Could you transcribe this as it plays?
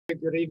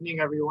Good evening,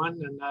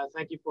 everyone, and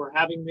thank you for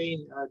having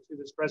me to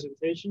this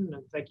presentation,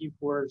 and thank you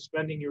for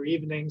spending your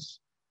evenings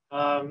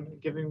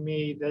giving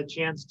me the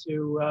chance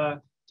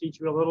to teach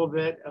you a little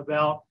bit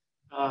about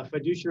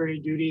fiduciary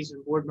duties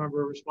and board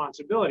member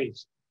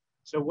responsibilities.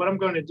 So what I'm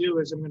going to do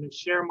is I'm going to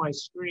share my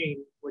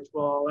screen, which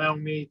will allow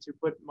me to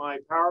put my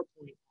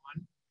PowerPoint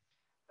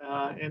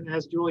on. And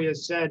as Julia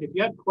said, if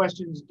you have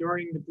questions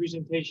during the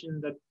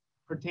presentation that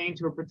pertain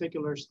to a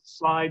particular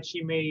slide,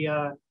 she may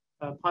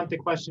punt the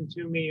question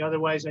to me.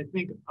 Otherwise, I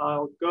think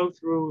I'll go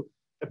through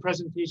the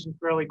presentation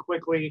fairly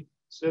quickly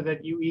so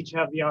that you each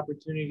have the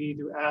opportunity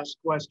to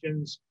ask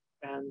questions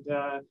and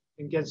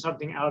get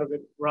something out of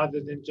it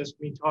rather than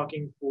just me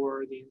talking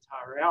for the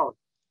entire hour.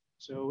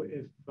 So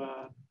if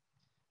I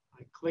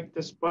click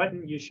this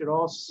button, you should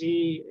all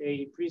see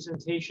a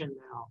presentation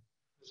now.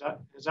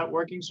 Is that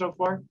working so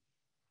far?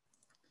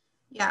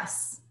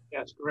 Yes.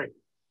 That's great.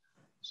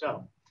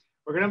 So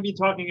we're going to be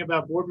talking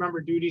about board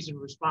member duties and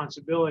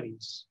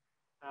responsibilities.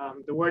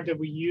 The word that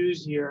we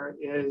use here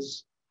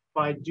is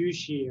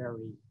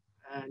fiduciary.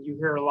 And you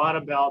hear a lot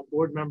about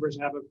board members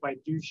having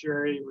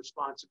fiduciary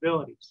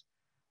responsibilities.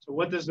 So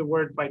what does the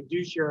word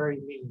fiduciary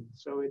mean?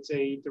 So it's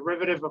a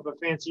derivative of a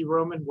fancy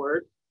Roman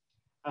word,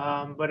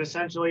 but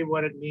essentially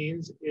what it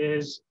means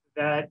is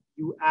that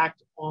you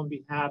act on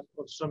behalf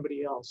of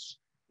somebody else,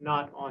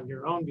 not on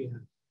your own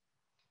behalf.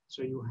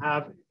 So you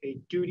have a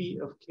duty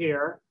of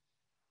care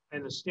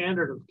and a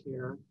standard of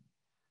care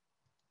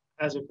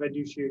as a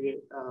fiduciary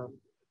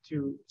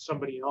to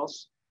somebody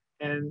else.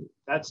 And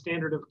that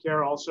standard of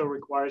care also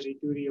requires a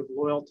duty of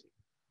loyalty.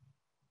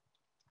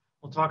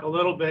 We'll talk a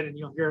little bit, and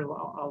you'll hear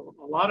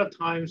a lot of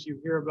times you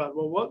hear about,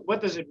 well,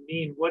 what does it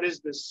mean? What is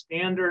the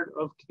standard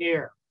of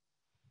care?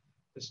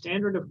 The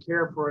standard of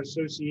care for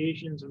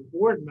associations and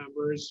board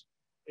members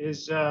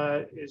is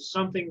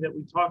something that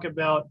we talk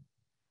about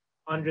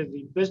under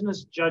the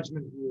business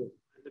judgment rule.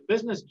 And the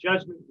business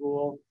judgment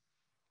rule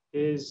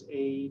is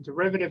a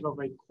derivative of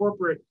a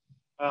corporate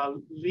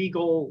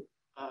legal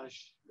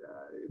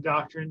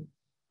doctrine,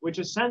 which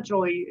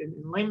essentially, in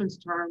layman's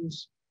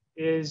terms,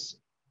 is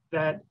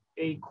that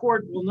a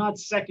court will not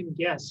second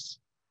guess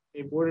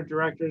a board of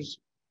directors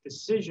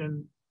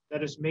decision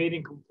that is made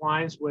in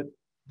compliance with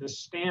the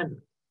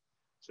standard.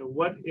 So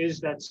what is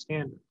that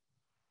standard?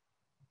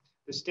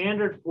 The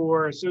standard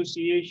for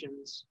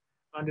associations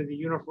under the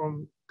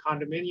Uniform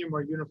Condominium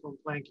or Uniform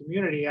Plan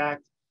Community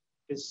Act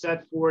is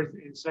set forth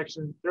in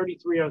section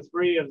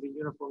 3303 of the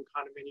Uniform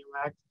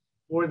Condominium Act,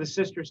 or the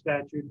sister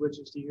statute, which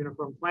is the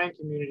Uniform Plan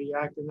Community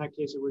Act. In that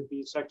case, it would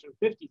be section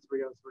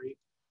 5303.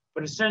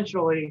 But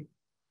essentially,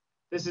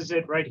 this is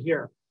it right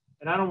here.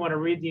 And I don't want to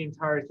read the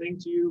entire thing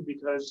to you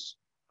because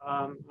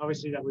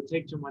obviously that would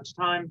take too much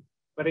time.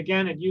 But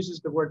again, it uses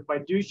the word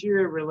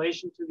fiduciary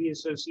relation to the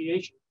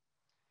association,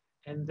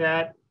 and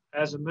that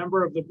as a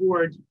member of the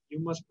board, you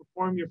must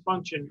perform your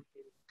function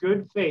in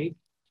good faith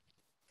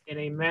in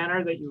a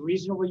manner that you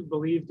reasonably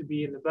believe to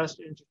be in the best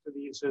interest of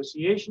the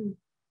association,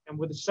 and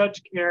with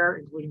such care,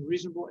 including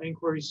reasonable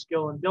inquiry,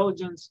 skill, and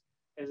diligence,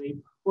 as a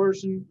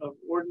person of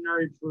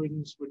ordinary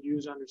prudence would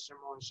use under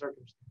similar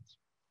circumstances.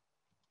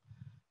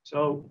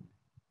 So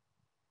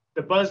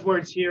the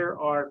buzzwords here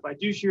are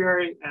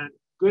fiduciary and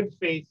good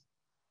faith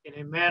in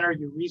a manner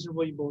you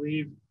reasonably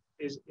believe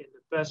is in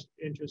the best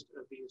interest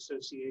of the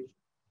association.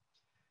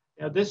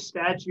 Now, this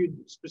statute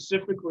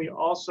specifically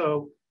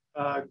also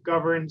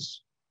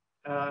governs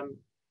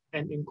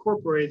and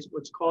incorporates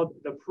what's called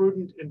the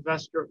Prudent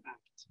Investor Act.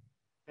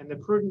 And the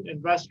Prudent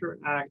Investor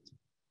Act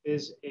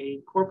is a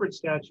corporate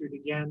statute,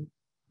 again,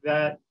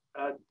 that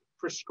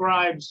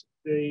prescribes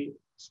the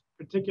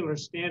particular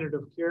standard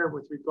of care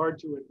with regard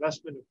to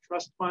investment of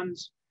trust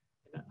funds.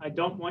 And I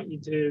don't want you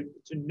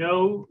to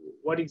know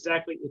what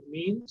exactly it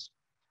means,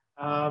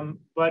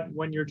 but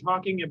when you're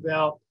talking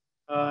about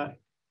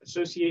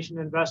association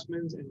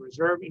investments and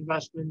reserve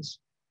investments,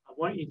 I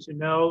want you to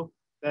know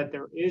that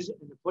there is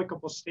an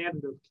applicable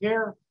standard of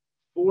care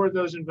for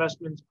those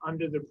investments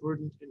under the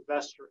Prudent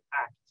Investor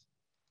Act.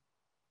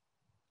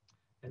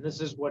 And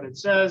this is what it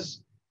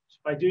says: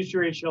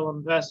 fiduciary shall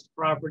invest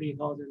property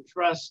held in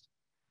trust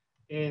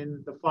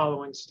in the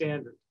following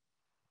standard.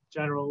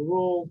 General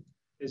rule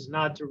is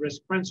not to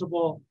risk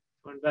principal,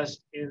 to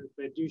invest in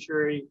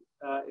fiduciary,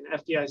 in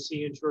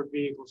FDIC insured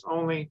vehicles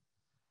only.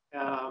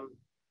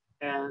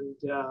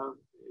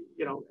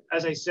 You know,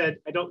 as I said,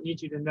 I don't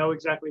need you to know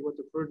exactly what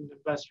the Prudent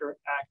Investor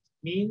Act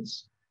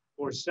means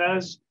or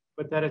says,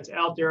 but that it's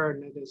out there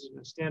and it is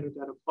a standard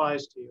that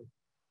applies to you.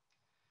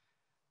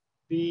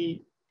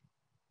 The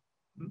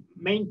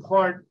main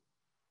part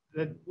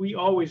that we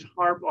always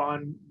harp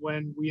on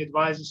when we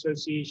advise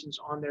associations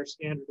on their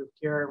standard of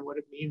care and what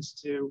it means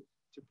to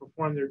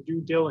perform their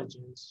due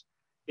diligence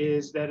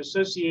is that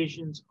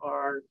associations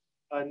are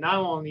not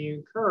only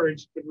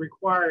encouraged, but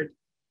required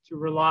to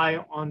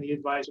rely on the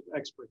advice of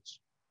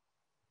experts.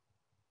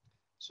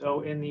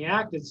 So in the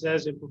act, it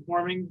says in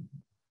performing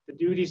the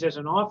duties as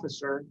an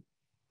officer,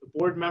 the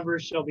board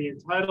members shall be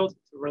entitled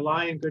to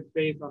rely in good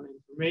faith on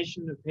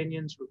information,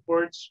 opinions,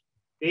 reports,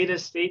 data,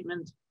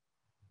 statement,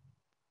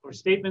 or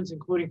statements,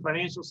 including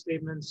financial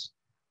statements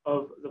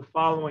of the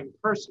following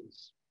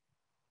persons.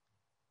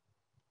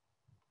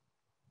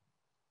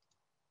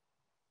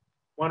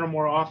 One or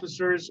more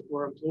officers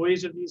or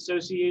employees of the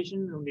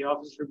association whom the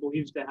officer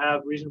believes to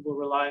have reasonable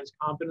reliance,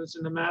 competence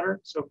in the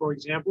matter. So for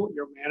example,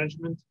 your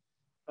management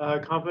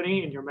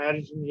company and your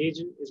managing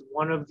agent is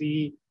one of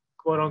the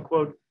quote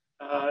unquote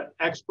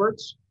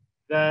experts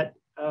that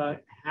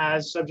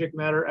has subject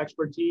matter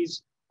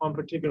expertise on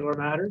particular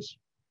matters.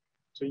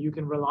 So you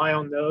can rely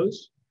on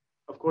those.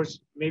 Of course,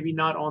 maybe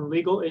not on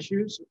legal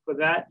issues. For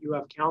that, you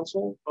have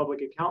counsel,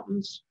 public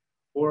accountants,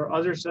 or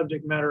other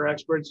subject matter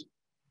experts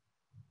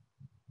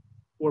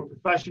or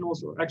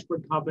professionals or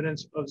expert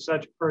competence of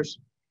such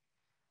person.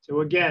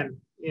 So again,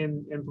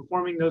 in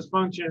performing those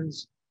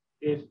functions,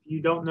 if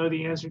you don't know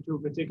the answer to a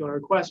particular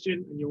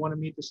question and you want to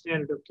meet the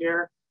standard of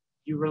care,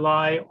 you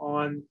rely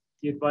on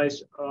the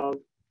advice of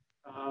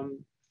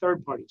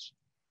third parties.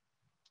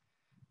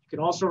 You can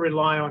also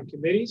rely on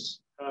committees.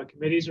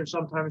 Committees are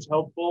sometimes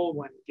helpful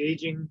when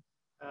engaging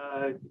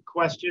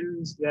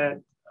questions that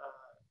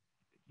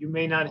you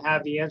may not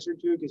have the answer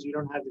to because you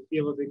don't have the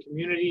feel of the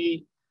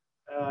community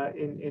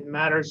in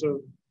matters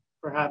of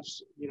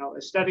perhaps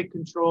aesthetic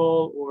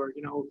control, or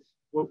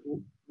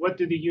what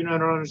do the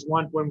unit owners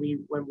want when we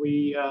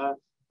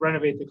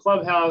renovate the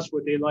clubhouse?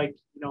 Would they like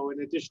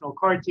an additional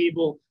card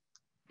table?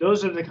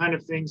 Those are the kind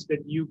of things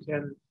that you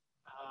can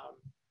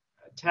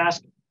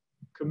task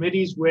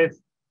committees with,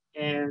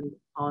 and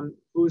on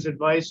whose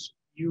advice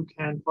you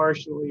can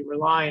partially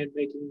rely in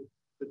making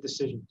the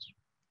decisions.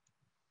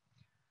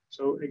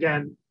 So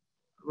again,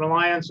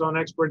 reliance on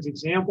experts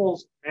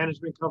examples: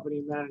 management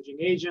company,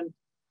 managing agent,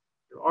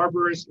 your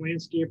arborist,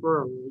 landscaper,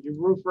 or your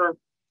roofer,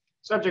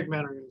 subject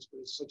matter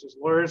experts such as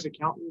lawyers,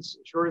 accountants,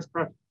 insurance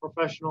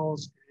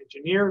professionals, and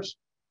engineers.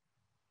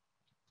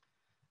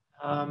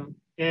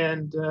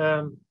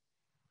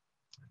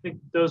 I think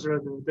those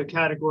are the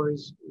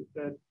categories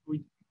that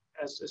we,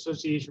 as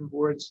association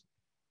boards,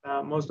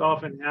 most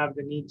often have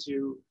the need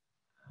to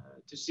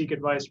seek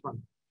advice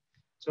from.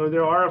 So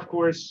there are, of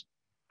course,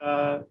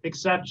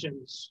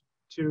 exceptions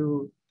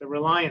to the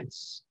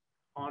reliance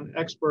on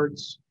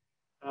experts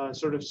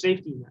sort of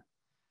safety net.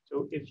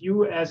 So if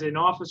you, as an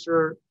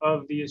officer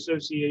of the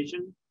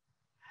association,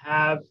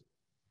 have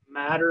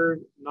matter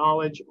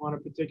knowledge on a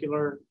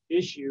particular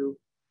issue,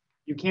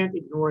 you can't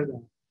ignore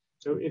that.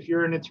 So if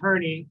you're an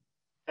attorney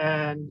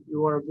and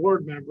you are a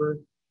board member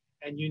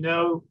and you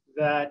know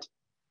that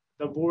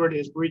the board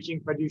is breaching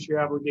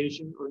fiduciary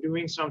obligation or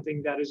doing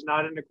something that is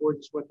not in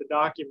accordance with the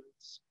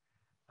documents,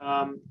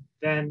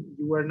 then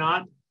you are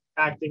not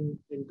acting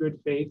in good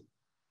faith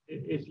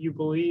if you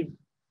believe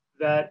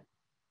that,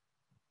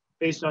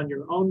 based on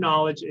your own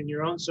knowledge and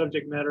your own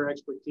subject matter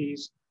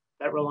expertise,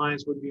 that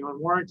reliance would be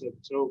unwarranted.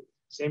 So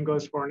same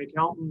goes for an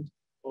accountant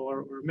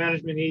or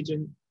management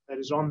agent that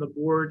is on the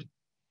board.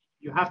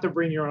 You have to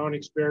bring your own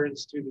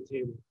experience to the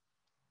table.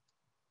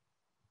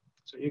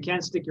 So you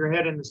can't stick your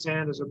head in the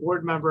sand as a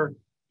board member.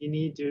 You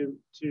need to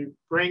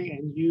bring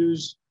and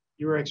use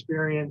your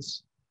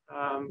experience,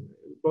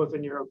 both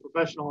in your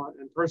professional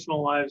and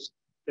personal lives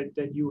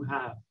that you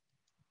have.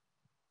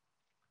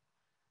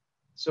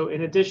 So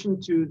in addition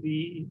to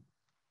the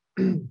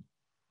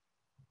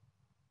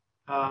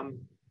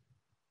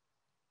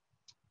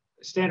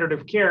standard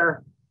of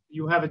care,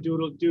 you have a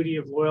duty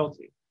of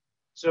loyalty.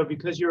 So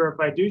because you're a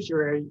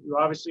fiduciary, you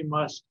obviously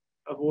must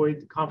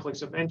avoid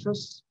conflicts of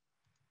interest,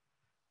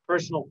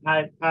 personal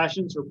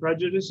passions or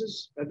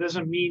prejudices. That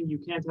doesn't mean you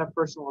can't have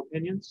personal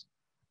opinions,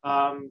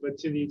 but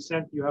to the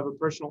extent you have a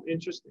personal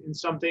interest in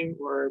something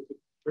or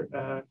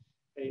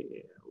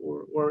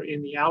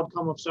in the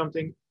outcome of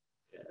something,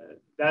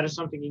 that is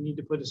something you need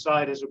to put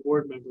aside as a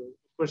board member.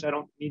 Of course, I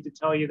don't need to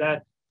tell you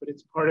that, but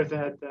it's part of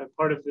that,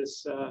 part of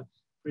this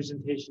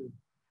presentation.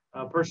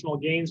 Personal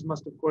gains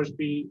must, of course,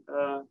 be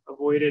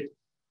avoided.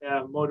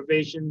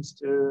 Motivations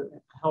to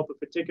help a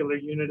particular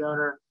unit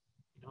owner,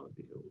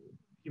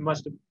 you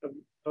must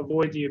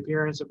avoid the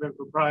appearance of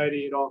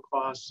impropriety at all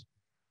costs.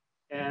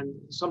 And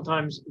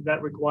sometimes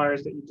that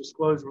requires that you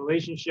disclose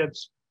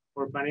relationships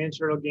or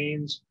financial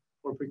gains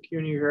or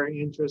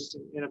pecuniary interests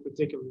in a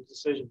particular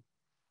decision.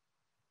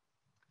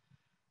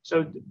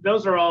 So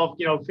those are all,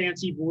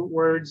 fancy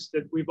words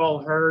that we've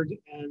all heard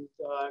and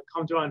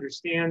come to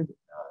understand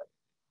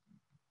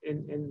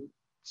in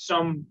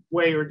some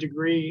way or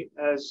degree,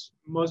 as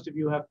most of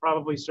you have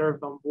probably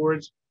served on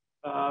boards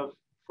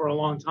for a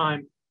long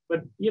time.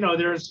 But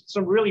there's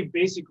some really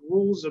basic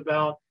rules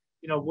about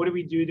what do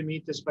we do to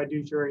meet this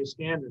fiduciary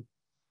standard.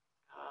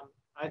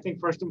 I think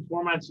first and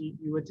foremost,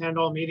 you attend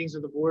all meetings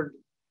of the board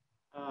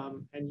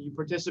and you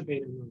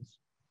participate in those.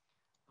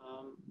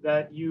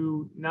 That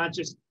you not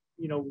just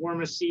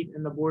warm a seat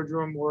in the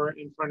boardroom or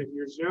in front of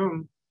your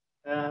Zoom,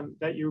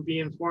 that you be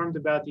informed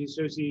about the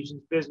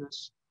association's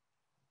business.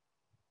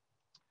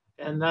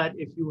 And that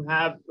if you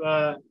have,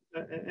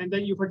 and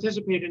that you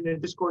participate in the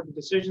discordant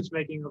decisions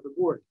making of the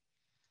board.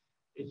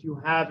 If you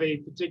have a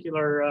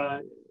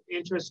particular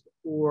interest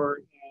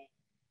or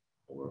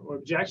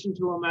objection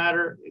to a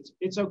matter,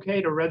 it's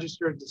okay to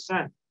register a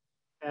dissent.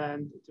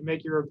 and to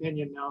make your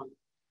opinion known.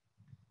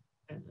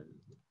 And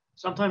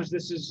sometimes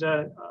this is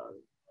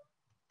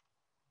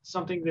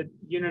something that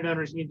unit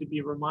owners need to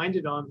be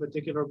reminded on,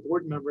 particular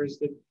board members,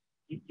 that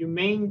you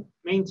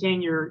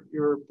maintain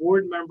your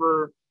board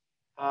member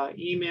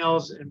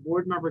emails and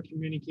board member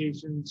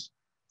communications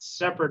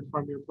separate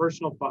from your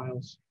personal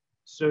files,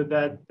 so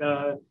that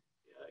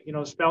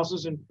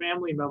spouses and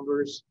family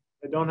members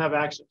that don't have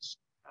access,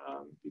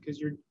 because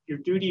your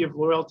duty of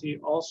loyalty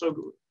also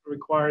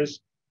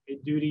requires a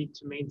duty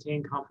to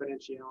maintain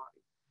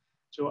confidentiality.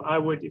 So I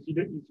would, if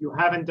you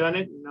haven't done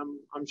it, and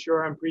I'm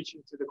sure I'm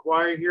preaching to the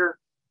choir here,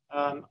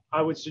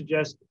 I would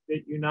suggest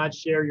that you not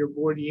share your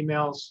board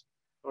emails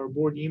or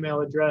board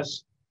email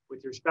address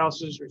with your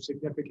spouses or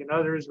significant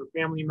others or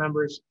family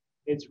members.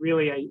 It's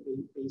really a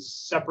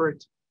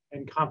separate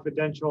and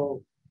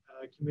confidential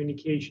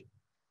communication.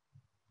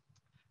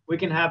 We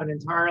can have an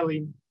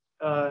entirely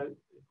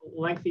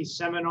lengthy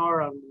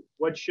seminar on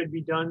what should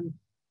be done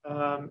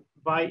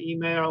by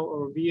email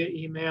or via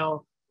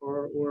email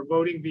or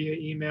voting via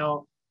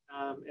email.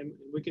 And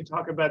we can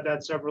talk about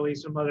that separately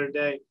some other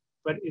day.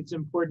 But it's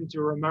important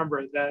to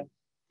remember that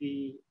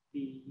the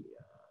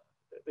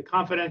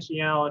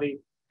confidentiality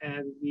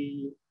and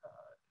the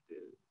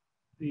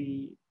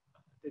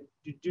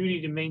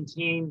duty to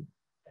maintain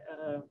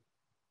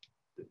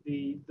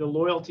the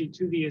loyalty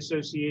to the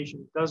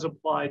association does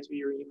apply to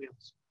your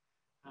emails.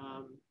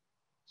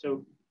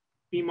 So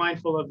be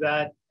mindful of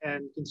that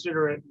and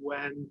consider it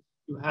when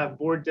you have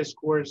board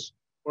discourse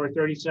or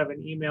 37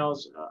 emails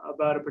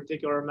about a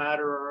particular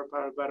matter or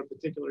about a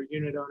particular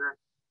unit owner.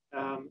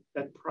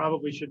 That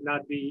probably should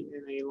not be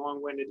in a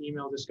long-winded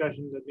email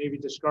discussion that may be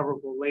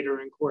discoverable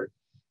later in court.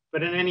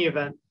 But in any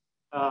event,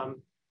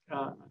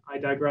 I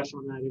digress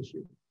on that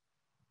issue.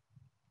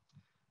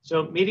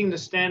 So meeting the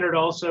standard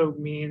also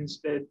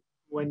means that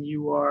when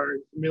you are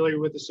familiar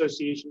with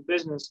association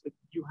business, that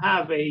you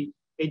have a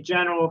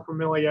general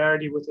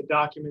familiarity with the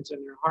documents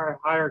and their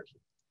hierarchy.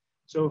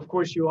 So of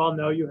course, you all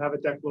know you have a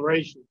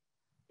declaration.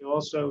 You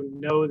also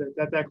know that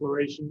that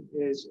declaration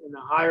is in the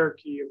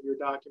hierarchy of your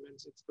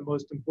documents. It's the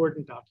most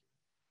important document.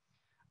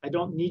 I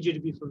don't need you to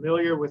be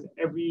familiar with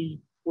every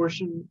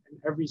portion and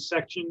every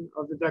section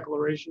of the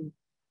declaration,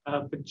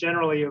 but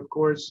generally, of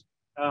course,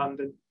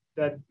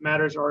 that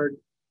matters are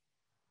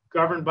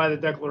governed by the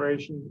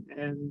declaration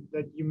and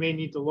that you may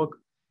need to look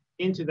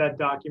into that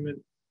document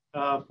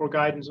for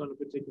guidance on a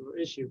particular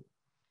issue.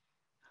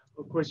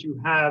 Of course, you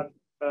have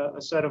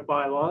a set of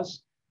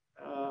bylaws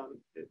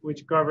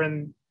which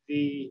govern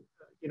the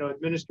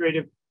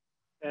administrative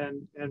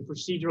and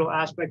procedural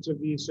aspects of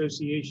the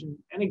association.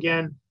 And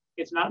again,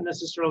 it's not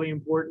necessarily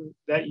important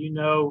that you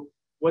know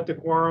what the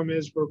quorum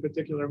is for a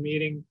particular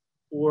meeting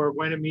or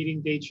when a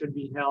meeting date should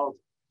be held.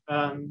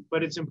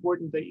 But it's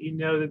important that you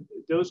know that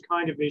those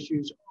kind of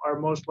issues are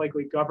most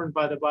likely governed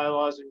by the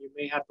bylaws, and you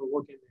may have to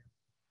look in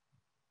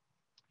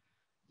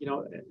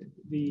there.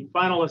 The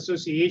final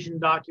association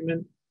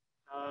document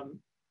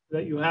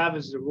that you have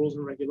is the rules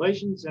and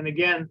regulations. And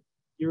again,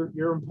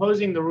 you're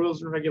imposing the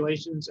rules and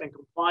regulations and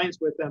compliance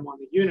with them on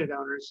the unit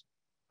owners.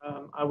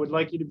 I would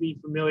like you to be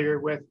familiar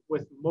with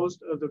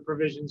most of the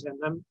provisions in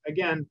them.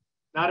 Again,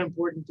 not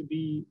important to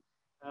be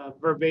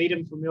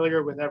verbatim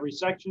familiar with every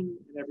section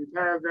and every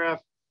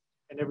paragraph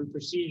and every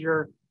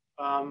procedure,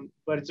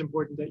 but it's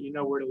important that you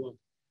know where to look.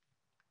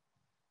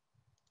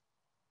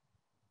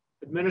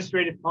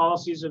 Administrative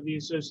policies of the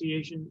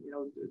association,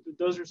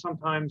 those are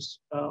sometimes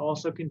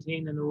also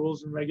contained in the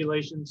rules and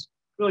regulations.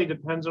 Really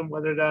depends on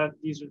whether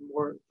these are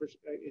more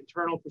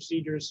internal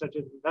procedures such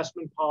as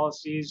investment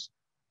policies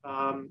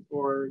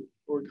or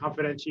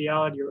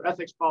confidentiality or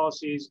ethics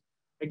policies.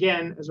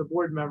 Again, as a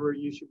board member,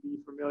 you should be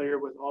familiar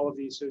with all of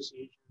the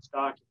association's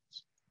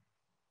documents,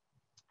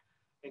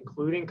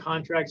 including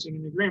contracts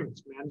and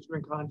agreements,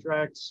 management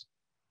contracts,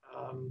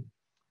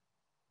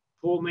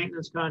 pool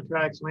maintenance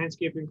contracts,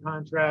 landscaping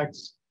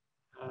contracts.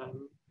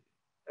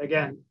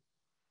 Again,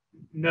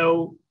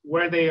 know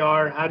where they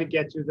are, how to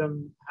get to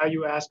them, how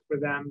you ask for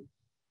them,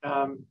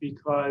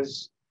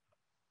 because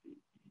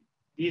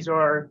these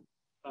are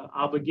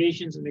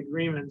obligations and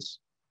agreements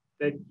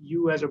that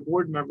you as a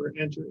board member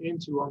enter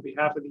into on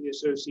behalf of the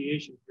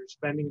association. If you're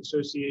spending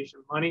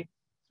association money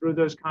through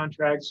those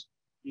contracts,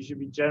 you should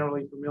be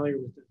generally familiar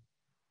with them.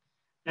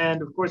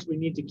 And of course, we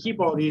need to keep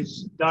all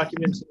these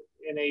documents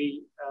in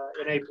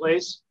a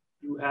place.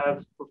 You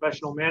have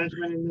professional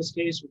management in this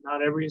case.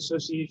 Not every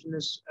association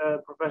is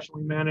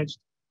professionally managed.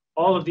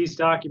 All of these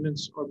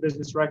documents are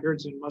business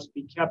records and must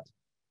be kept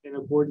in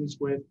accordance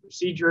with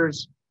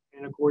procedures,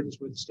 in accordance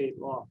with state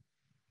law.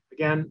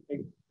 Again,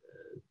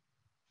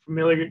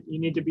 you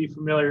need to be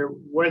familiar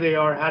where they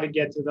are, how to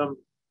get to them,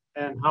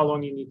 and how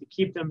long you need to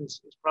keep them.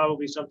 It's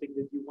probably something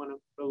that you want to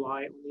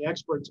rely on the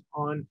experts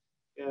on,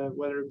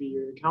 whether it be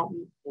your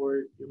accountant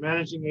or your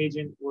managing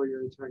agent or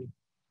your attorney.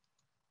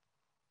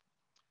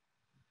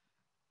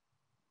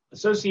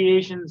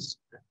 Associations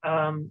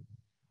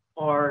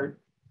are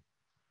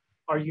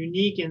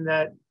unique in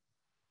that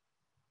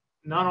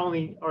not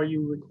only are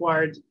you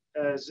required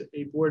as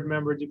a board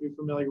member to be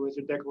familiar with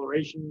your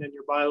declaration and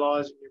your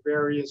bylaws and your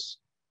various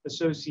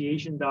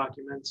association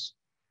documents.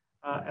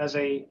 As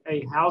a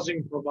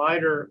housing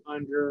provider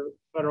under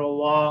federal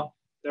law,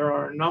 there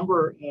are a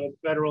number of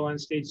federal and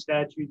state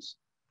statutes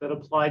that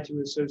apply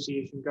to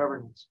association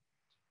governance.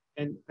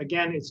 And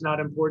again, it's not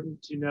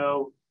important to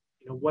know,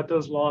 what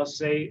those laws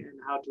say and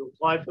how to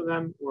apply for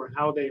them, or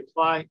how they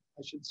apply,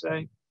 I should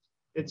say.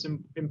 It's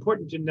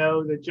important to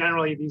know that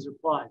generally these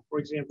apply. For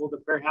example, the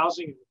Fair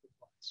Housing Act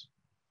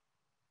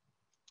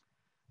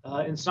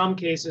applies. In some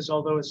cases,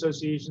 although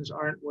associations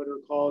aren't what are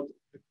called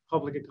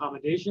public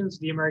accommodations,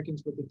 the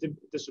Americans with the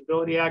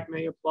Disability Act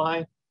may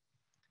apply.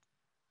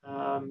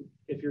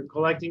 If you're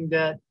collecting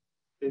debt,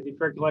 the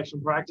Fair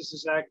Collection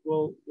Practices Act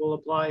will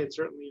apply. It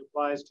certainly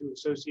applies to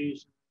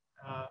association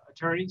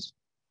attorneys.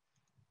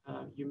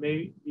 You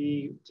may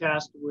be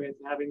tasked with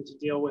having to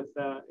deal with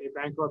a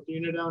bankrupt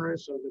unit owner,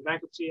 so the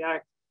Bankruptcy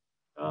Act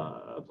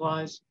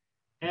applies.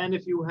 And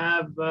if you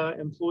have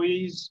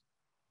employees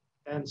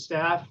and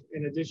staff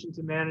in addition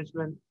to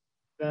management,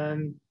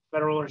 then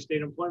federal or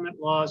state employment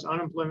laws,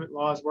 unemployment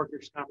laws,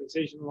 workers'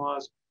 compensation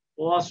laws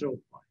will also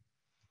apply.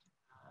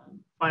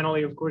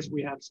 Finally, of course,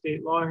 we have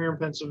state law here in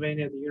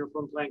Pennsylvania, the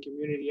Uniform Plan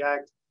Community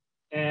Act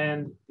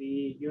and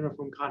the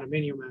Uniform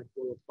Condominium Act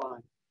will apply.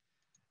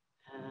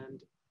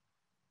 And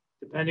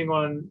depending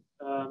on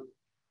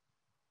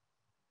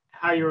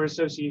how your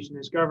association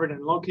is governed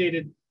and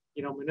located,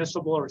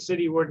 municipal or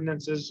city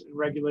ordinances and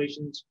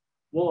regulations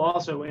will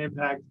also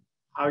impact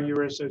how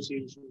your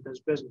association does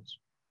business.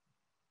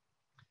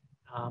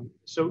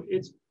 So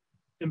it's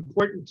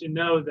important to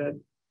know that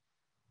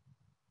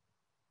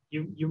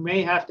you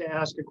may have to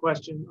ask a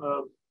question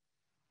of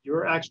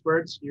your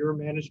experts, your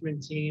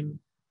management team,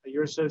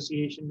 your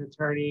association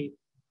attorney,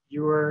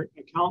 your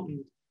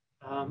accountant,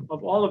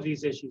 of all of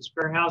these issues: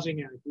 Fair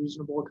Housing Act,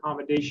 reasonable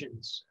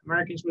accommodations,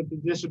 Americans with the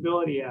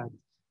Disability Act,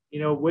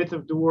 width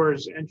of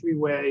doors,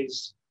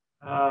 entryways,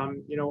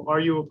 are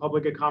you a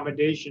public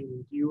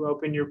accommodation? Do you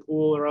open your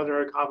pool or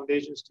other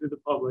accommodations to the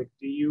public?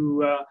 Do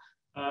you,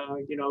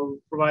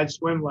 provide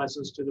swim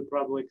lessons to the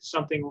public?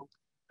 Something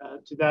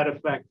to that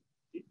effect.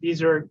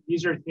 These are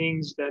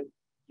things that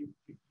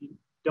you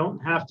don't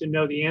have to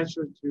know the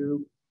answer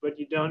to, but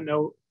you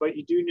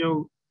do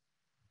know.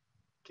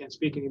 Can't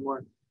speak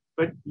anymore.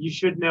 But you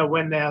should know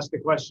when to ask the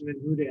question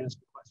and who to ask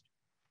the question.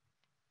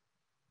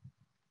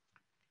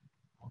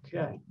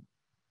 Okay.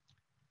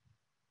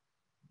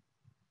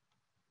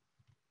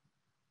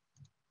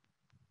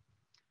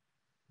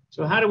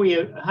 So how do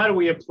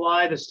we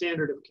apply the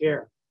standard of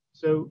care?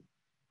 So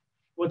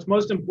what's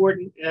most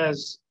important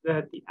is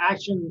that the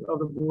action of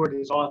the board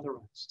is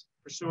authorized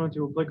pursuant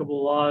to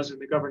applicable laws and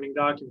the governing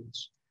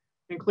documents.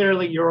 And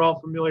clearly, you're all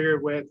familiar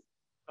with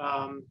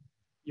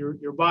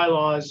your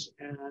bylaws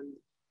and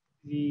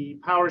the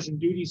powers and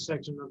duties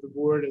section of the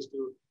board as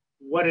to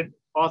what it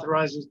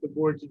authorizes the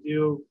board to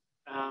do,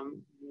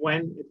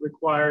 when it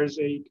requires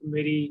a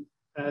committee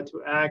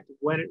to act,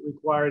 when it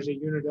requires a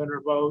unit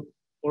owner vote,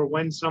 or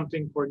when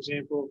something, for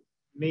example,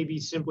 may be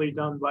simply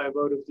done by a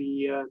vote of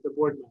the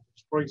board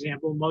members. For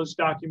example, most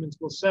documents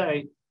will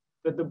say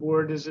that the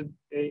board is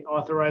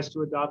authorized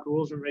to adopt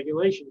rules and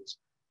regulations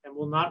and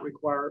will not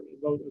require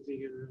a vote of the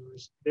unit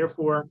owners.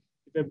 Therefore,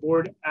 if a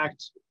board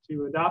acts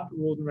to adopt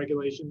rules and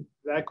regulations,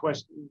 that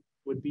question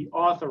would be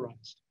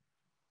authorized.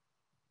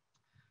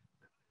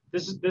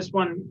 This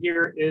one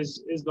here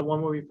is the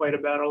one where we fight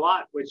about a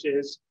lot, which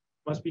is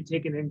must be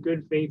taken in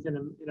good faith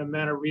in a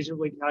manner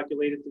reasonably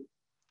calculated to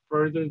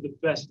further the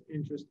best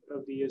interest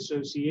of the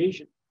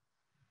association.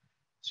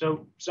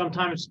 So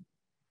sometimes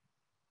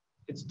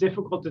it's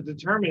difficult to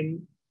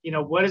determine,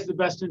 what is the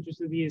best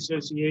interest of the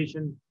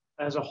association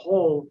as a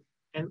whole,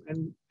 and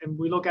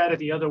we look at it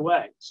the other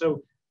way.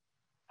 So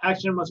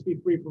action must be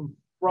free from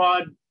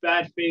fraud,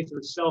 bad faith,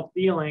 or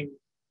self-dealing,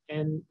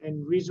 and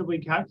reasonably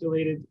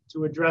calculated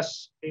to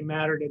address a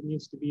matter that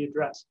needs to be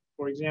addressed.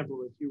 For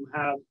example, if you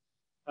have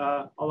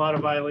a lot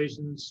of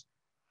violations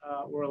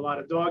or a lot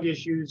of dog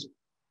issues,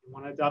 you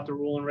want to adopt a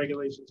rule and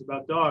regulations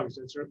about dogs,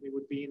 that certainly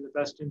would be in the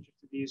best interest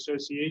of the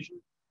association,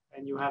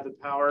 and you have the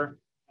power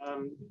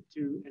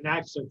to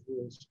enact such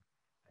rules.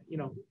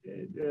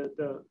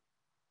 The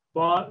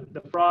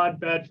fraud,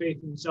 bad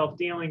faith, and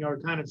self-dealing are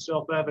kind of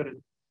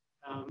self-evident,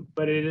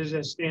 but it is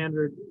a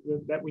standard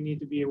that we need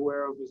to be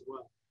aware of as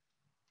well.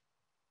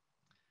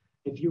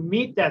 If you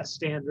meet that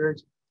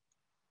standard,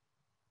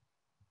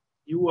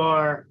 you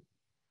are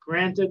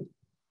granted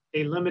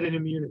a limited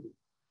immunity.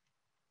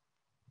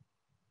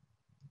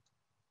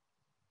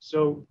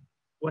 So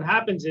what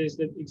happens is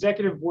that the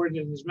executive board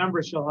and its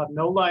members shall have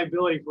no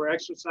liability for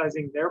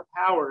exercising their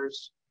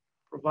powers,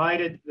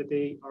 provided that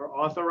they are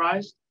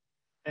authorized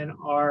and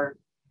are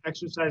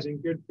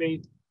exercising good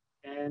faith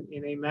and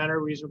in a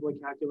manner reasonably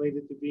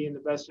calculated to be in the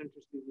best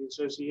interest of the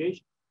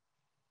association.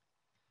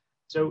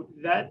 So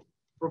that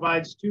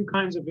provides two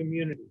kinds of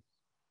immunity.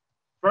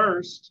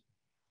 First,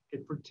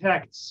 it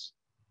protects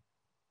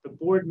the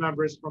board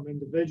members from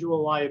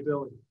individual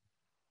liability.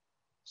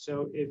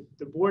 So if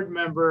the board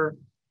member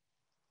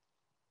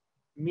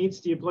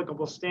meets the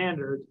applicable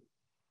standard,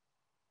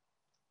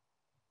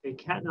 they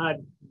cannot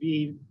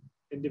be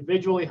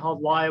individually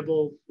held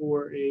liable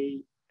for a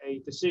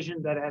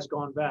decision that has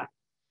gone back.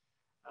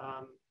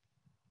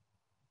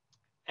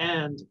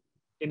 And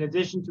in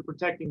addition to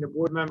protecting the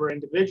board member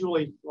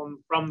individually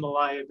from the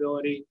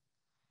liability,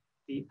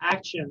 the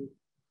action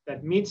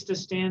that meets the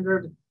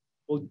standard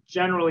will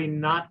generally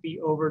not be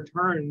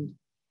overturned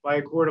by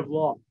a court of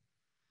law.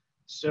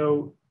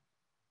 So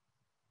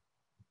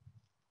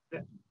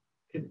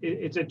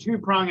it's a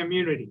two-prong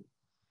immunity.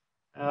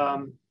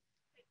 And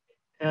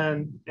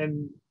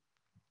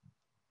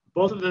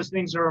both of those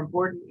things are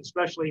important,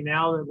 especially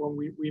now that when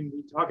we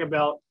talk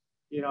about,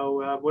 you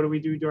know, what do we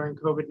do during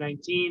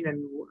COVID-19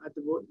 and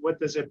what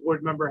does a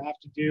board member have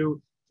to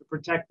do to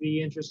protect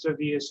the interests of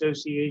the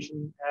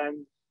association?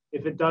 And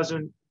if it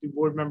doesn't, do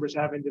board members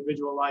have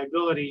individual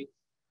liability?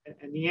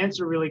 And the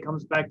answer really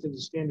comes back to the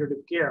standard of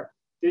care.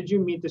 Did you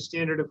meet the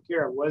standard of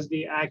care? Was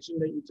the action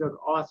that you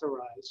took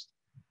authorized?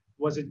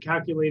 Was it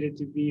calculated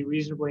to be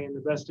reasonably in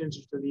the best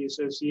interest of the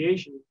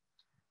association?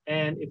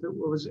 And if it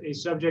was a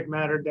subject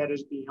matter that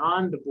is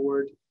beyond the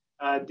board,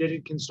 did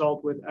it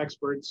consult with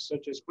experts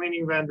such as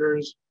cleaning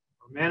vendors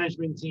or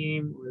management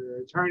team or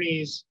their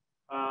attorneys,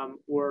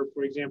 or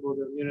for example,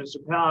 the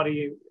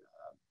municipality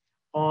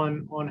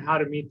on how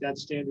to meet that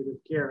standard of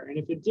care? And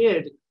if it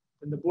did,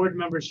 then the board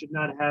members should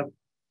not have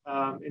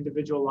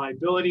individual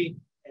liability,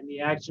 and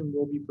the action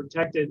will be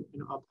protected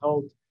and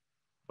upheld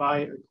by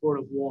a court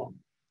of law.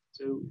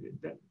 So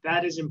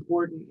that is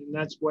important, and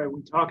that's why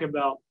we talk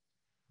about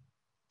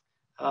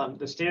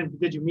the standard.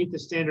 Did you meet the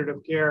standard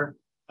of care?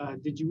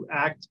 Did you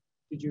act?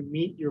 Did you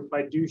meet your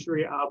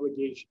fiduciary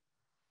obligation?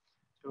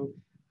 So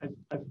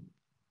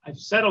I've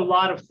said a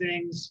lot of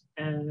things,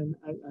 and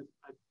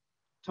I've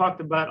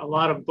talked about a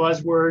lot of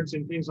buzzwords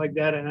and things like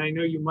that, and I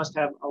know you must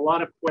have a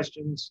lot of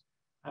questions,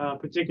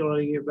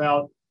 particularly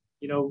about,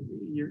 you know,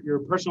 your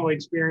personal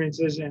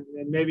experiences and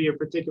maybe a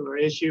particular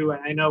issue.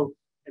 And I know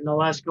in the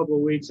last couple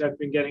of weeks, I've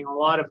been getting a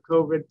lot of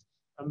COVID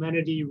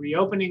amenity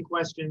reopening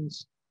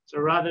questions. So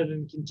rather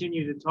than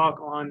continue to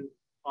talk on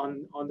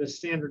the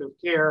standard of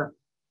care,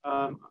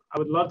 I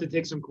would love to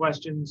take some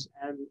questions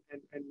and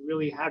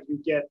really have you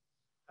get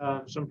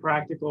some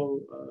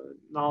practical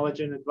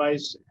knowledge and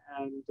advice,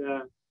 and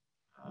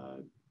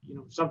you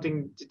know,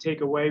 something to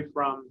take away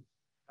from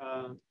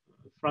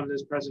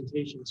this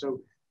presentation. So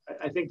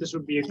I think this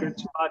would be a good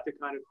spot to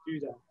kind of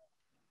do that.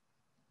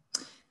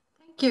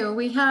 Thank you.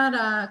 We had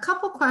a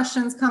couple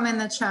questions come in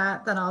the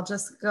chat that I'll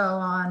just go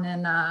on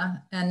and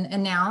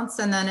announce.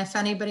 And then if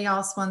anybody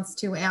else wants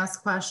to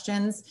ask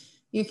questions,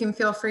 you can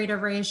feel free to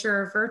raise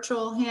your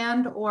virtual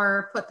hand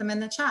or put them in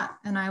the chat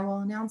and I will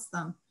announce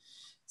them.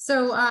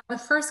 So the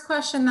first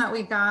question that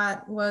we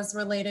got was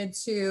related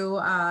to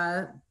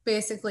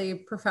basically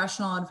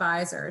professional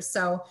advisors.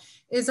 So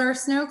is our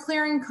snow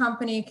clearing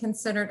company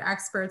considered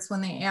experts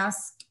when they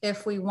ask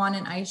if we want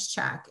an ice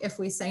check? If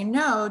we say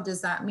no,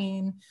 does that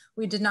mean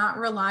we did not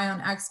rely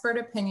on expert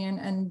opinion?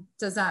 And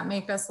does that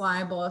make us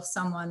liable if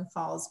someone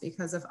falls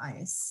because of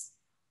ice?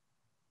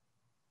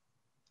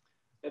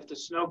 If the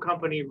snow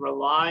company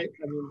relied,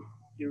 I mean,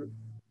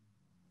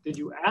 did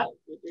you ask?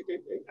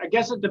 I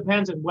guess it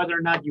depends on whether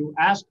or not you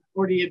asked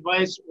for the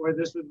advice or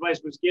this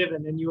advice was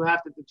given, and you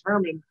have to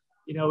determine,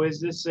 you know, is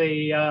this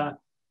the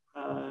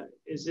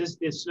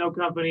snow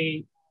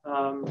company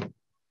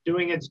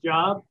doing its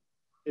job?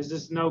 Is the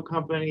snow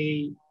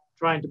company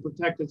trying to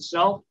protect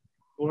itself,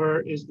 or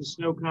is the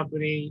snow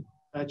company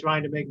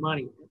trying to make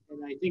money?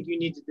 And I think you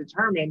need to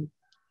determine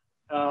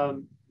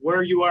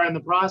where you are in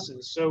the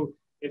process. So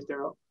if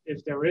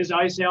there is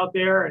ice out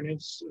there and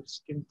it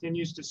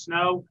continues to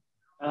snow,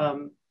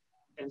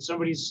 and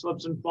somebody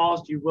slips and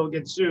falls, you will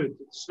get sued.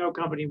 The snow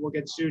company will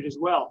get sued as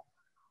well.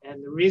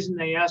 And the reason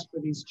they ask for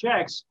these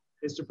checks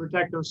is to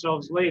protect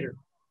themselves later,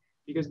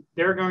 because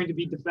they're going to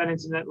be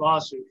defendants in that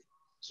lawsuit.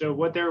 So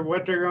what they're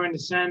going to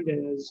send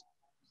is,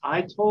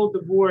 I told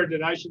the board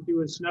that I should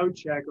do a snow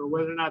check, or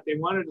whether or not they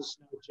wanted a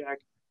snow check,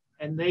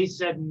 and they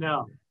said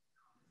no.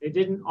 They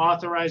didn't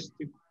authorize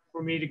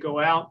for me to go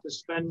out to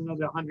spend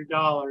another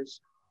 $100,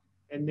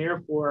 and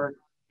therefore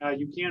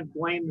you can't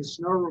blame the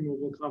snow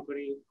removal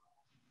company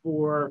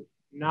for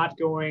not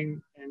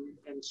going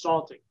and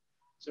salting.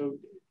 So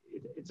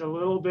it's a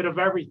little bit of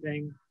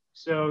everything.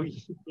 So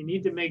you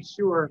need to make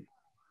sure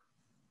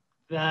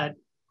that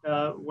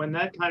when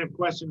that kind of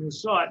question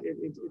is sought,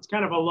 it's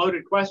kind of a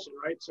loaded question,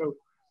 right? So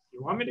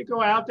you want me to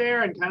go out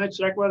there and kind of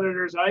check whether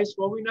there's ice?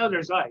 Well, we know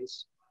there's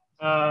ice.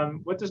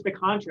 What does the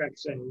contract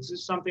say? Is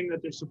this something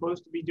that they're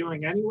supposed to be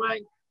doing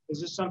anyway?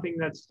 Is this something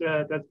that's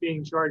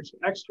being charged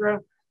extra?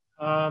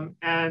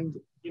 And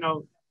you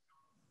know,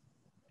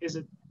 is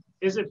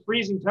it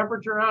freezing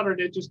temperature out, or are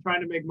they just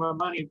trying to make more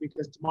money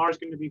because tomorrow's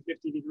going to be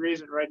 50 degrees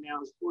and right now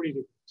it's 40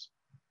 degrees?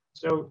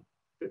 So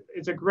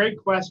it's a great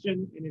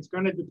question, and it's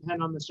going to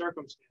depend on the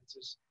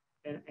circumstances.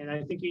 And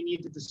I think you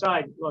need to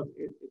decide, look,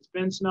 it's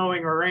been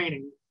snowing or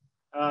raining.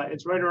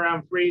 It's right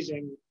around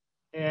freezing.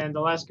 And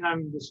the last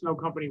time the snow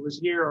company was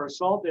here or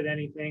salted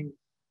anything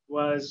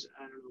was,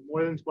 I don't know,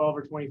 more than 12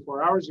 or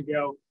 24 hours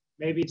ago,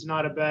 maybe it's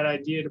not a bad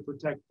idea to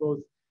protect both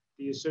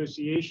the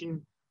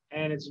association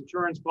and its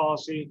insurance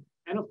policy,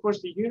 and of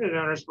course the unit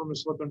owners from a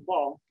slip and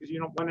fall, because you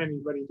don't want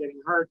anybody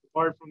getting hurt,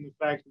 apart from the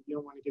fact that you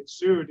don't want to get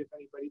sued if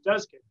anybody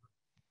does get hurt.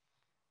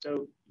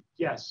 So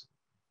yes,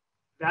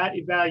 that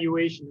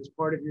evaluation is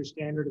part of your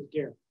standard of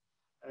care.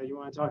 You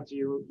want to talk to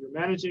your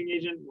managing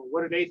agent. Well,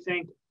 what do they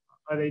think?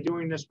 Are they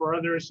doing this for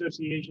other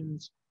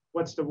associations?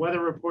 What's the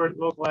weather report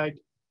look like?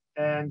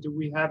 And do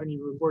we have any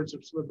reports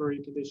of slippery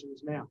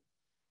conditions now?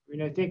 I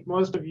mean, I think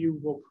most of you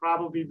will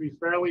probably be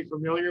fairly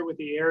familiar with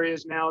the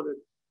areas now that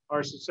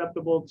are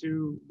susceptible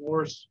to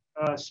more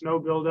snow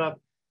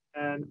buildup,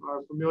 and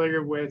are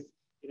familiar with,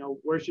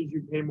 where should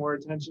you pay more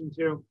attention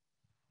to.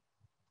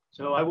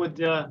 So I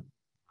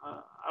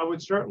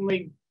would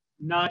certainly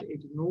not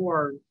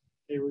ignore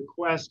a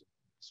request,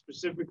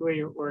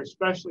 specifically or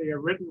especially a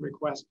written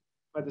request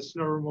by the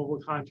snow removal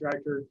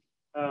contractor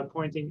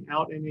pointing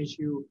out an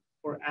issue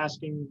or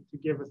asking to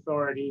give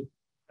authority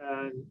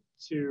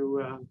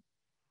to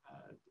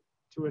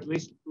at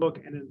least look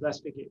and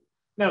investigate.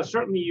 Now,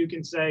 certainly you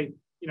can say,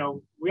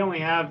 we only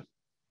have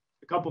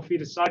a couple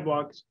feet of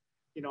sidewalks.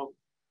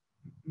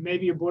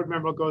 Maybe a board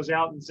member goes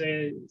out and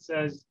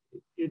says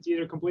it's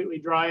either completely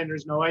dry and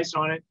there's no ice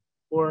on it,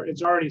 or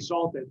it's already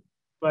salted.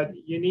 But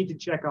you need to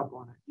check up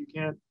on it. You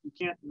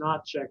can't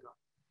not check up.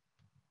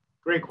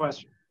 Great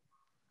question.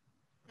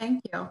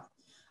 Thank you.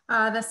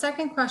 The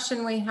second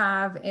question we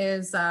have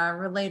is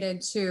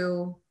related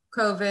to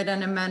COVID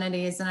and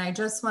amenities. And I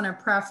just want to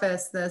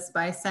preface this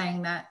by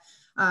saying that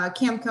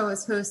CAMCO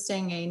is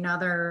hosting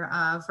another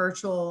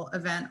virtual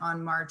event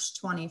on March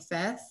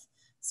 25th,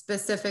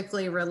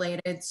 specifically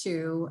related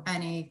to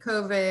any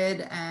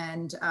COVID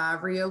and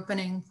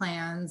reopening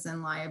plans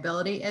and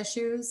liability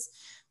issues.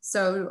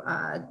 So,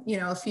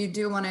 if you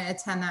do want to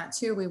attend that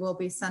too, we will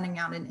be sending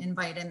out an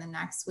invite in the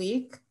next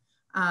week.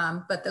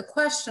 But the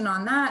question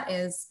on that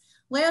is,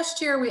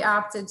 last year we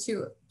opted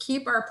to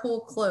keep our pool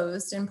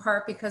closed in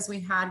part because we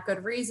had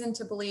good reason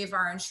to believe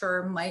our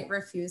insurer might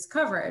refuse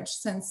coverage,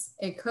 since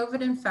a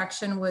COVID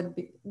infection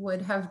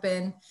would have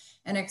been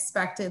an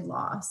expected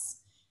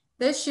loss.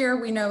 This year,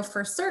 we know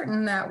for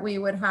certain that we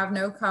would have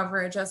no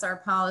coverage, as our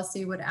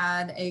policy would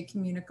add a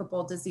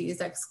communicable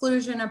disease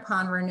exclusion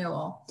upon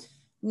renewal.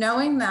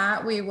 Knowing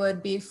that we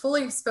would be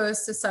fully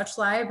exposed to such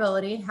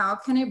liability, how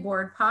can a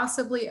board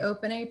possibly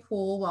open a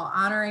pool while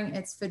honoring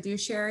its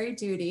fiduciary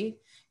duty,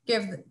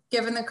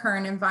 given the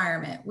current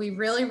environment? We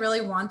really, really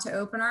want to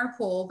open our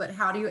pool, but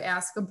how do you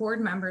ask a board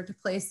member to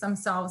place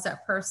themselves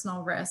at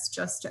personal risk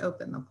just to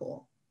open the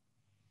pool?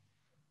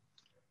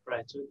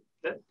 Right, so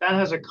that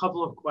has a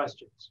couple of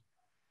questions.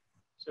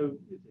 So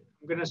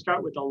I'm going to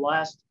start with the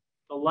last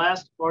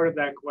part of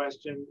that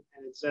question,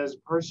 and it says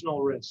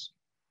personal risk.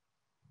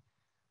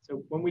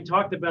 So when we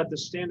talked about the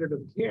standard of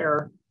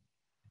care,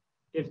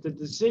 if the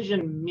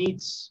decision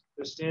meets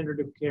the standard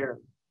of care,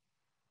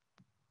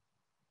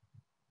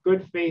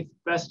 good faith,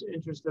 best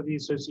interest of the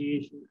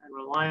association, and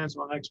reliance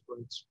on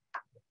experts,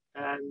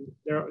 and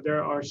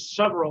there are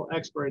several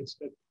experts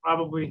that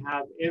probably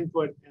have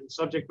input and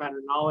subject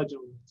matter knowledge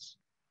on this.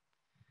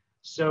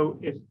 So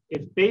if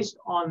based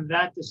on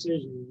that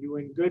decision, you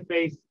in good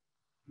faith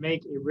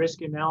make a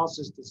risk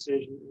analysis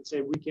decision and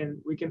say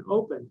we can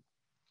open,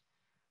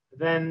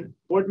 then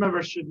board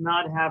members should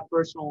not have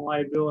personal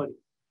liability.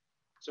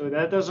 So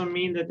that doesn't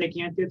mean that they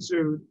can't get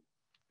sued.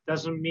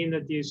 Doesn't mean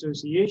that the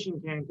association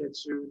can't get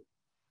sued.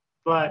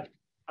 But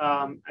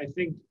I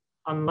think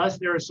unless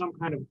there is some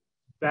kind of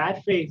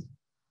bad faith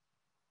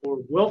or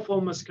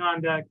willful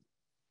misconduct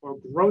or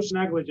gross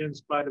negligence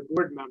by the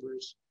board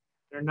members,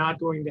 they're not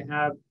going to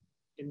have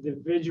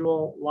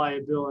individual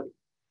liability.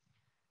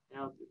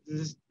 Now,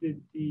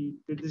 the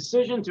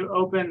decision to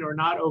open or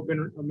not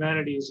open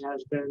amenities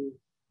has been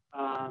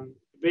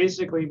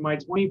basically my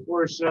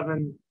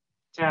 24/7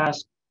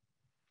 task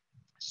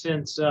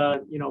since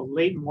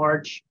late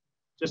March,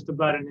 just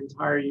about an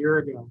entire year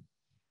ago.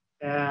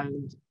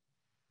 And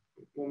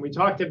when we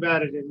talked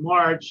about it in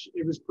March,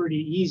 it was pretty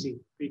easy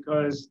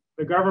because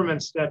the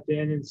government stepped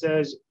in and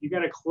says, you got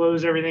to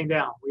close everything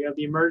down. We have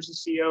the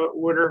emergency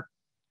order.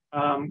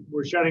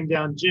 We're shutting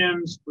down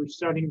gyms, we're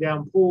shutting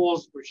down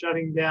pools, we're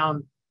shutting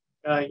down,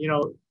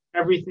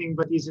 everything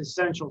but these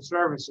essential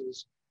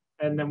services.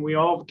 And then we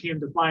all came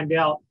to find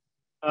out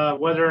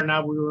whether or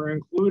not we were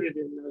included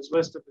in those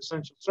list of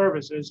essential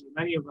services. And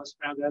many of us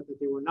found out that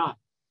they were not.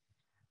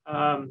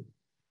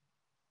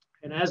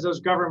 And as those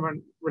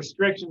government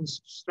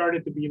restrictions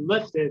started to be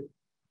lifted,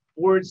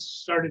 boards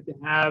started to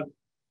have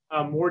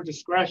more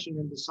discretion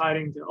in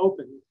deciding to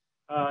open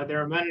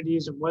their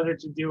amenities and whether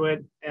to do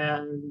it,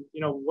 and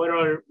what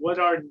are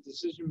the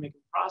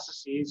decision-making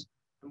processes,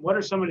 and what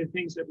are some of the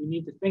things that we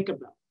need to think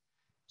about.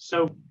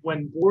 So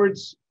when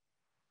boards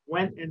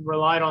went and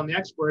relied on the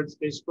experts,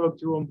 they spoke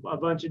to a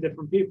bunch of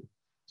different people.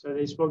 So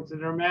they spoke to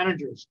their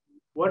managers.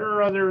 What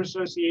are other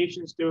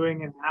associations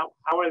doing, and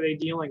how are they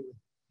dealing with it?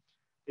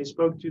 They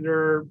spoke to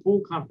their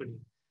pool company.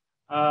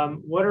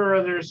 What are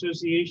other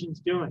associations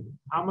doing?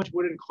 How much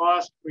would it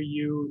cost for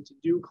you to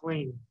do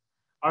cleaning?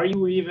 Are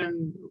you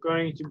even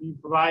going to be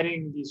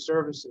providing these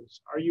services?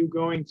 Are you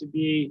going to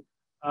be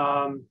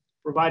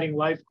providing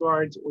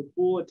lifeguards or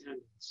pool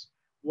attendants?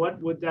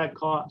 What would that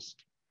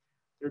cost?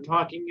 They're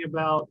talking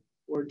about,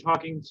 we're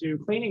talking to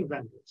cleaning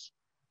vendors.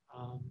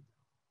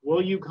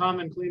 Will you come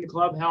and clean the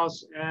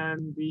clubhouse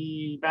and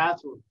the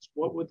bathrooms?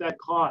 What would that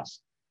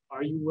cost?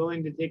 Are you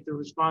willing to take the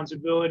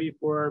responsibility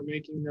for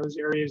making those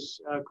areas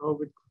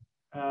COVID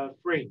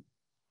free?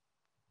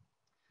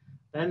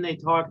 Then they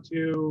talk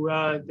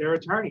to their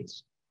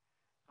attorneys.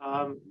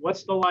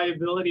 What's the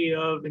liability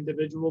of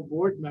individual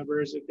board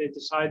members if they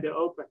decide to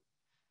open?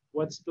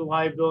 What's the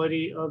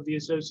liability of the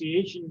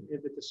association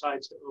if it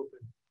decides to open?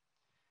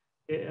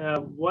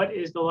 What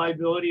is the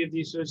liability of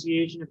the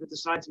association if it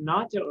decides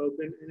not to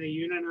open and a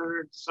unit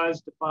owner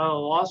decides to file a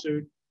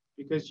lawsuit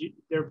because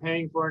they're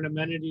paying for an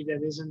amenity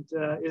that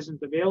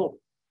isn't available?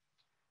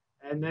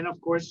 And then, of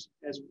course,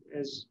 as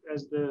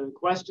the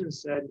question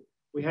said,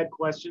 we had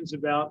questions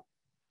about,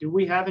 do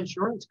we have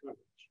insurance coverage?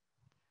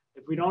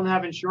 If we don't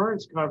have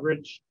insurance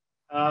coverage,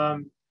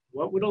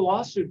 what would a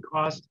lawsuit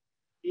cost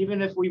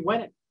even if we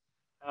win it?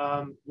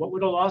 What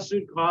would a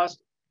lawsuit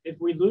cost if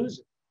we lose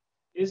it?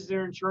 Is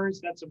there insurance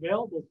that's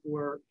available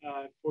for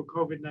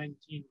COVID-19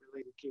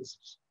 related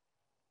cases?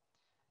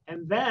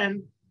 And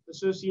then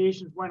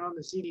associations went on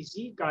the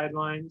CDC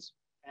guidelines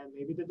and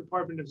maybe the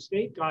Department of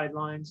State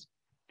guidelines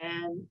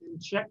and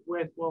checked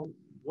with, well,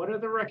 what are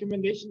the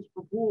recommendations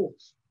for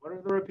pools? What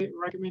are the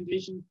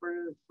recommendations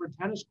for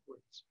tennis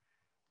courts?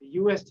 The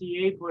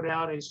USTA put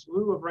out a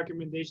slew of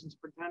recommendations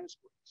for tennis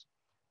courts.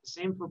 The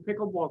same for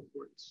pickleball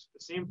courts, the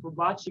same for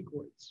bocce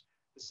courts,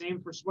 the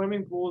same for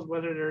swimming pools,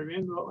 whether they're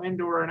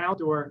indoor and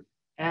outdoor,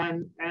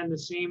 and the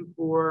same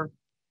for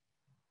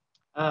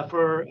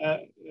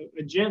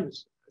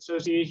gyms,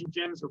 association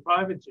gyms or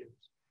private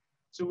gyms.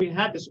 So we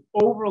had this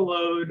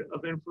overload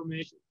of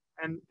information,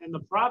 and the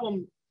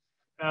problem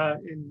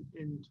in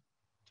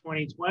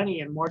 2020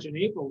 in March and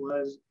April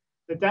was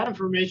that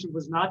information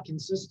was not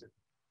consistent.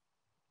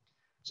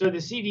 So the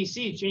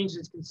CDC changed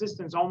its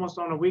consistency almost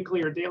on a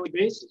weekly or daily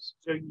basis.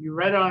 So you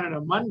read on it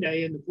on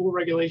Monday and the pool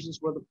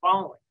regulations were the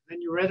following.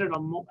 Then you read it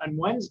on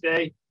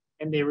Wednesday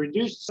and they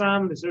reduced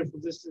some. The social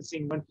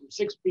distancing went from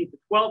 6 feet to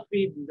 12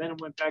 feet, and then it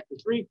went back to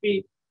 3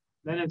 feet.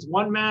 Then it's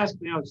 1 mask,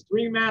 now it's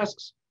 3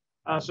 masks.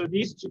 So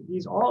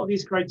all of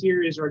these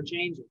criteria are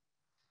changing.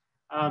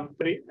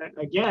 But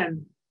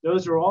again,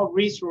 those are all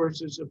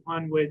resources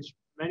upon which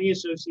many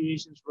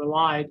associations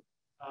relied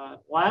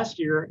last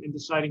year in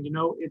deciding,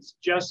 it's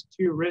just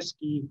too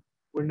risky.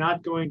 We're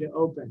not going to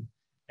open.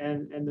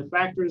 And the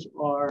factors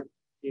are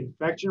the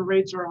infection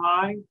rates are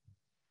high.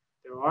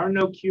 There are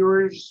no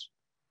cures.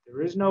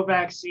 There is no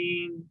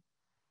vaccine.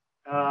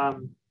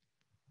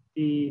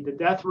 The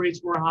death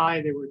rates were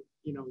high. They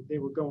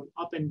were going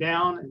up and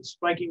down and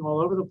spiking all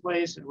over the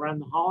place. And around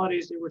the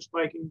holidays, they were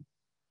spiking.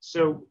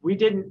 So we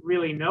didn't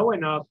really know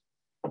enough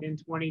in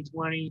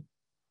 2020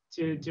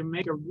 to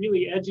make a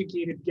really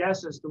educated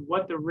guess as to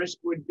what the risk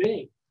would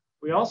be.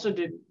 We also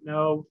didn't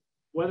know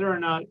whether or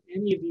not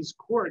any of these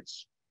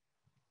courts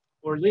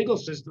or legal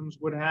systems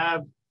would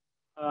have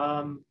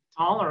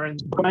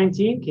tolerance for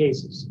 19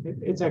 cases.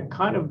 It's a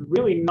kind of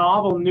really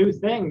novel new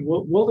thing.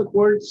 Will the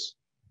courts,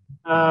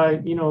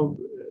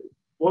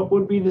 what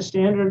would be the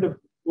standard of,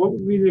 what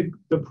would be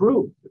the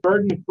proof, the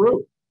burden of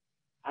proof?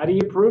 How do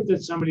you prove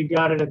that somebody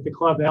got it at the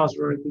clubhouse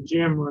or at the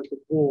gym or at the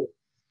pool?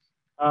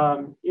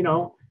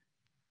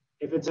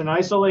 If it's an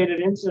isolated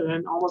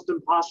incident, almost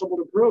impossible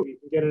to prove. You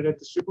can get it at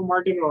the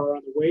supermarket or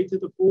on the way to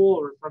the pool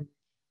or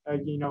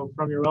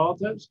from your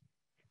relatives.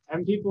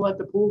 10 people at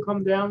the pool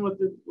come down with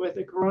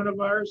the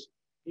coronavirus.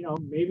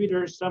 Maybe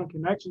there's some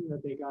connection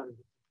that they got it.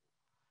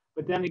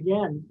 But then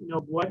again,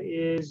 what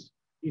is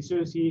the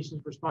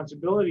association's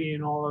responsibility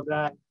in all of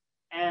that?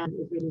 And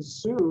if it is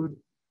sued,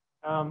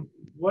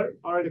 what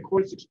are the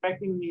courts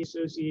expecting the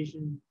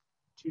association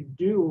to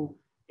do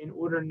in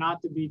order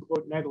not to be,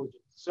 quote,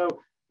 negligent? So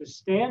the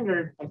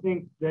standard, I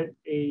think, that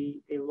a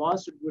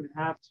lawsuit would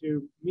have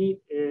to meet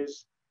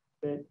is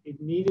that it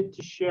needed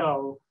to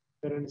show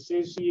that an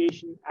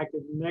association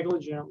acted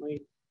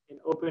negligently in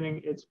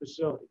opening its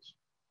facilities.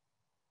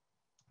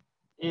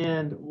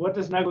 And what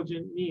does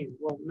negligent mean?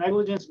 Well,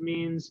 negligence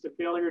means the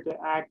failure to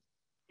act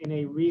in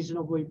a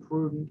reasonably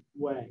prudent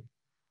way.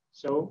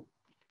 So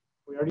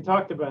we already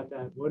talked about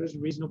that. What does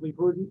reasonably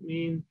prudent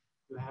mean?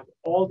 You have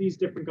all these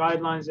different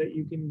guidelines that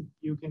you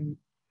can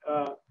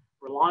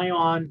rely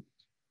on.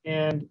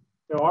 And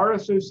there are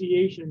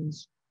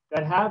associations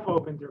that have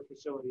opened their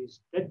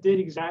facilities that did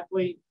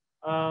exactly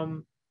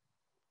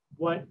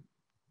what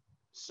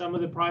some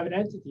of the private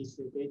entities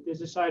did. They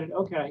decided,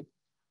 okay,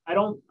 I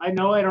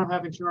know I don't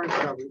have insurance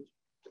coverage.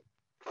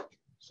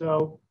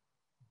 So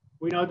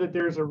we know that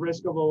there's a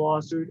risk of a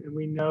lawsuit, and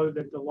we know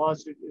that the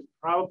lawsuit is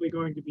probably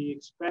going to be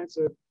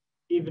expensive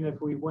even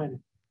if we win it.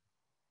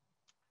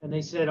 And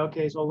they said,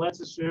 okay, so let's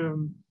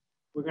assume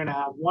we're going to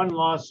have one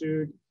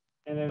lawsuit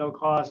and it'll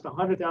cost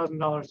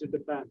 $100,000 to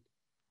defend.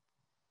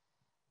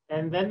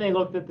 And then they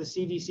looked at the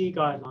CDC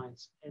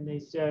guidelines and they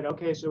said,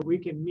 okay, so we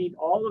can meet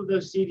all of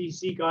those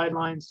CDC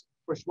guidelines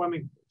for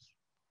swimming pools.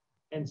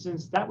 And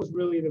since that was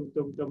really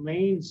the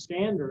main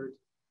standard,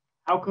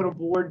 how could a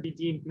board be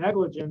deemed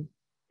negligent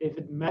if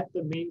it met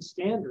the main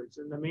standards?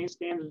 And the main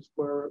standards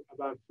were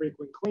about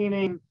frequent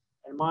cleaning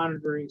and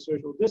monitoring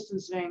social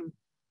distancing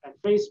and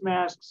face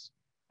masks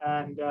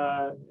and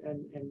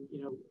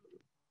you know,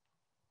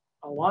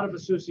 a lot of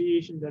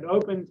associations that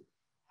opened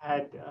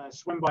had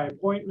swim by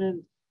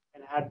appointment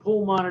and had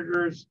pool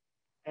monitors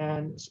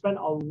and spent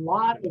a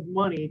lot of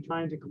money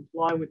trying to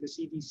comply with the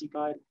CDC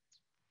guidelines.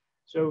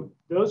 So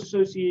those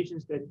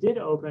associations that did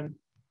open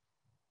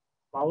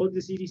followed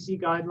the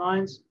CDC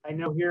guidelines. I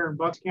know here in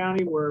Bucks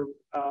County, where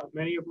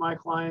many of my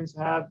clients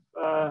have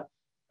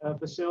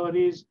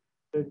facilities,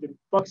 the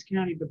Bucks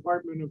County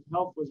Department of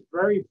Health was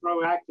very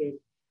proactive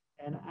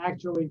and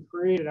actually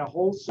created a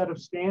whole set of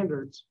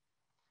standards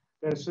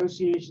that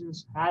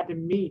associations had to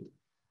meet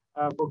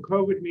for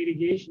COVID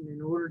mitigation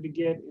in order to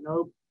get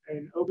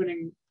an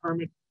opening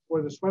permit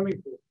for the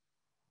swimming pool.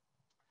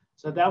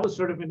 So that was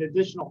sort of an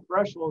additional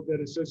threshold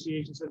that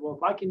associations said, well,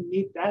 if I can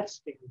meet that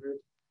standard,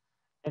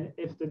 and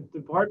if the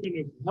Department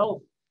of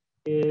Health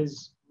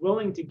is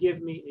willing to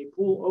give me a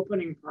pool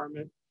opening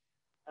permit,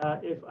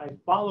 if I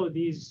follow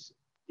these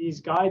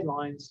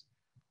guidelines,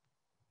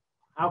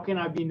 how can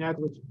I be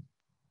negligent?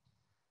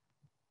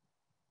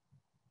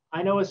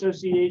 I know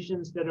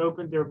associations that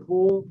opened their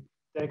pool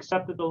that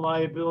accepted the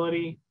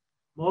liability.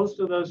 Most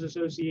of those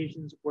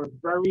associations were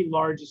very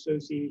large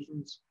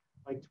associations,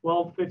 like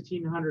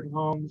 1,500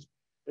 homes,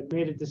 that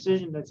made a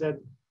decision that said,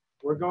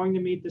 we're going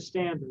to meet the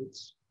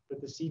standards that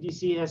the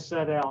CDC has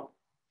set out.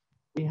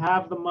 We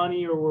have the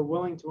money, or we're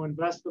willing to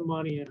invest the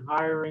money in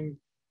hiring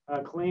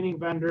cleaning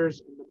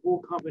vendors and the pool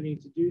company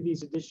to do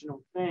these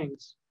additional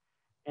things.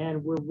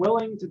 And we're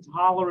willing to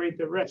tolerate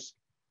the risk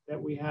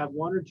that we have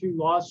one or two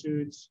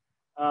lawsuits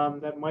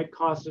that might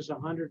cost us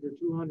 $100,000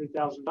 or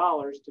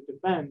 $200,000 to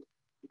defend,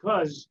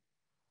 because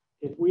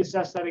if we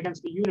assess that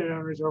against the unit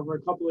owners over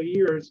a couple of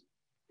years,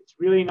 it's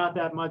really not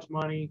that much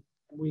money,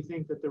 and we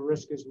think that the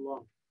risk is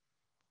low.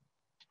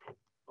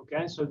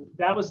 Okay, so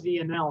that was the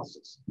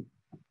analysis.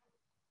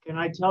 Can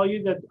I tell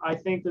you that I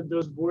think that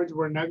those boards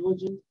were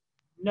negligent?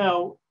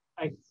 No,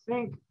 I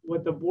think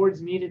what the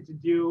boards needed to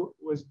do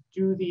was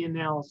do the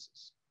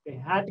analysis. They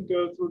had to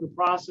go through the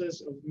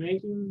process of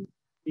making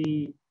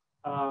the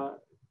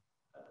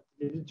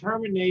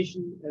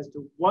determination as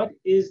to what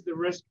is the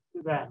risk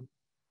to them,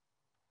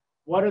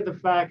 what are the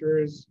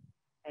factors,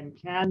 and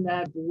can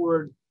that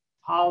board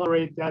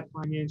tolerate that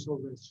financial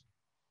risk?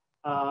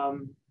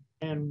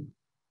 And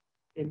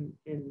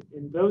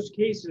in those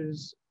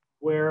cases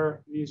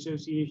where the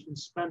association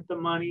spent the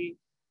money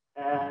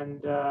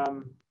and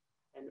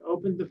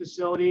opened the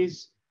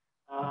facilities,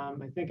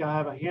 I think I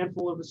have a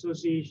handful of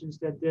associations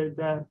that did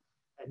that.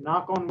 And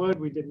knock on wood,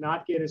 we did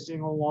not get a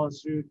single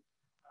lawsuit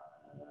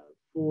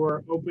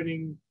for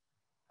opening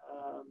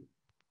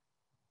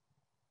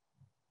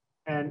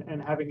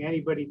and having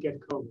anybody get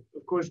COVID.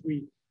 Of course,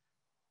 we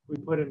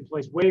put in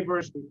place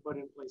waivers, we put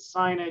in place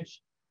signage,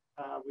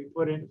 we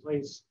put in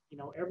place, you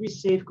know, every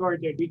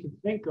safeguard that we could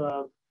think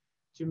of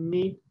to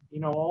meet, you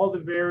know, all the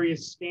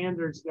various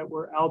standards that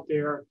were out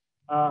there,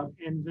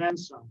 and then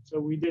some. So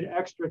we did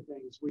extra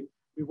things.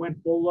 We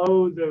went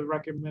below the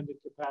recommended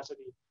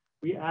capacity.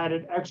 We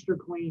added extra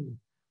cleaning,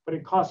 but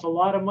it costs a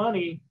lot of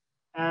money.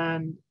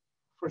 And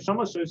for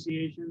some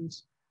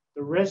associations,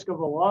 the risk of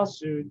a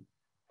lawsuit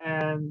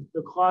and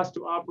the cost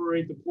to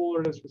operate the pool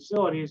or those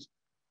facilities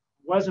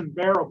wasn't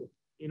bearable.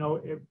 You know,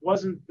 it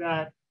wasn't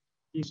that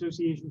the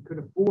association could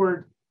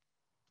afford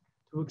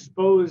to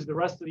expose the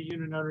rest of the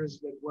unit owners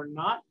that were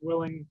not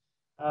willing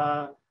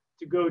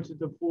to go to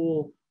the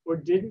pool or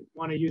didn't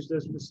want to use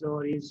those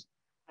facilities.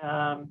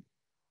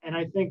 And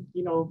I think,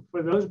 you know,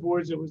 for those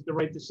boards, it was the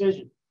right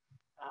decision.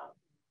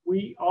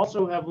 We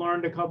also have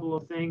learned a couple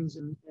of things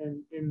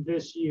in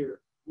this year.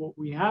 What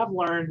we have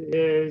learned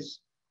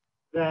is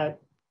that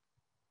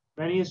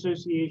many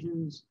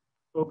associations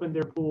opened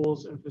their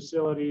pools and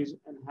facilities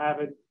and have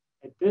it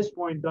at this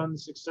point done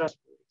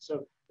successfully.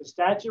 So the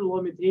statute of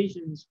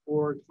limitations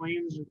for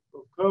claims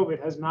of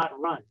COVID has not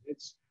run.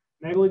 It's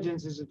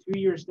negligence is a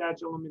 2-year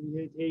statute of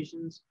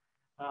limitations.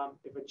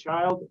 If a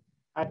child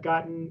had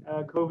gotten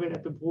COVID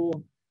at the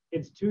pool,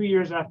 it's 2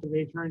 years after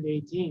they turned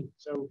 18.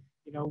 So,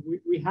 you know,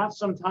 we have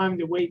some time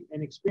to wait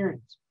and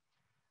experience.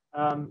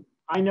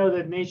 I know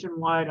that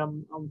nationwide,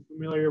 I'm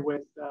familiar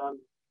with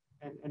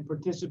and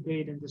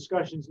participate in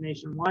discussions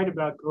nationwide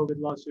about COVID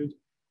lawsuits.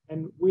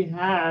 And we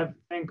have,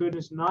 thank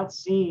goodness, not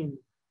seen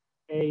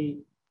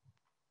an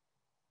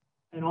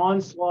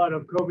onslaught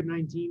of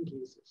COVID-19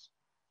 cases.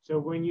 So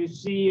when you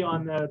see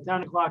on the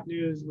 10 o'clock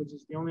news, which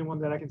is the only one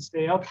that I can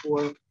stay up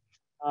for,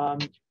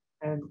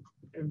 and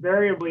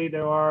invariably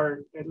there are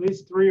at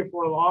least 3 or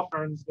 4 law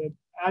firms that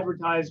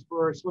advertise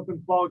for slip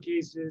and fall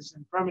cases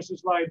and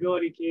premises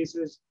liability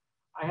cases.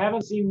 I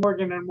haven't seen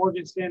Morgan &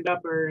 Morgan stand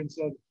up there and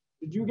said,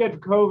 did you get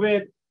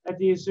COVID at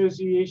the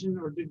association,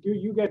 or did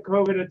you get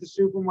COVID at the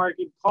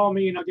supermarket? Call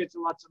me and I'll get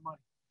you lots of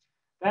money.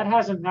 That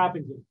hasn't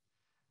happened yet.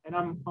 And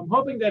I'm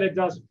hoping that it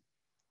doesn't.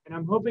 And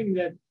I'm hoping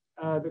that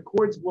the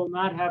courts will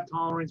not have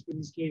tolerance for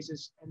these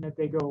cases and that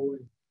they go away.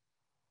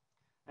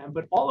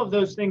 But all of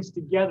those things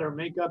together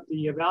make up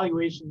the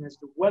evaluation as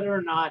to whether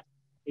or not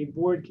a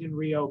board can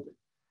reopen.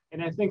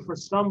 And I think for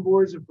some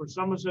boards and for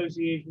some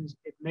associations,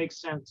 it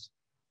makes sense.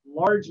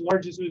 Large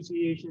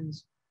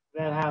associations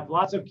that have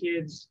lots of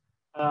kids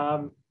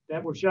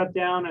that were shut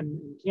down and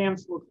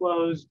camps were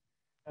closed,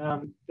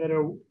 that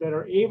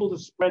are able to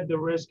spread the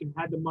risk and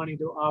had the money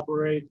to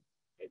operate,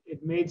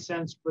 it made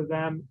sense for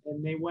them,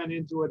 and they went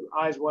into it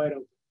eyes wide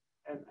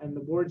open, and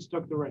the boards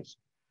took the risk.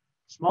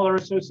 Smaller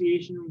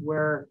association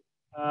where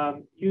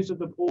use of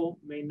the pool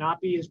may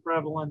not be as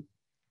prevalent,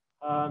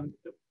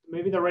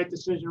 maybe the right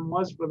decision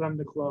was for them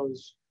to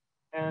close.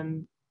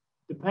 And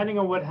depending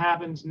on what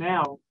happens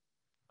now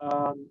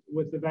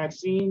with the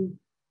vaccine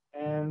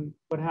and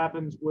what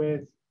happens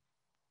with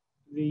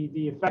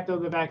the effect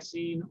of the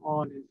vaccine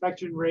on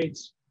infection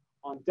rates,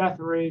 on death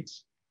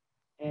rates,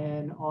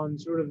 and on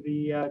sort of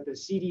the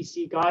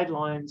CDC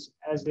guidelines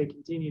as they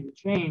continue to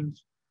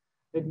change,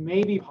 it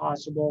may be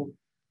possible,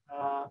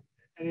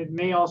 and it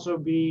may also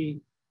be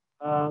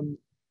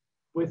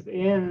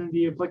within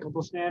the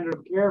applicable standard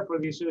of care for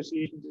the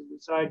association to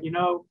decide, you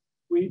know,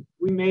 we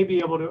may be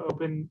able to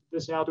open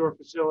this outdoor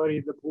facility,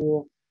 the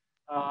pool,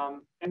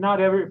 and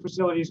not every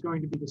facility is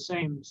going to be the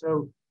same.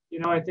 So, you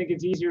know, I think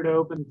it's easier to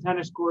open the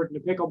tennis court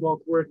and the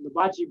pickleball court and the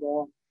bocce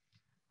ball.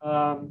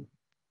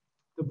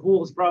 The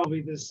pool is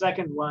probably the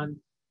second one.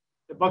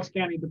 The Bucks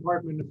County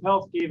Department of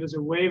Health gave us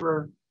a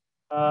waiver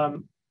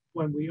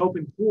when we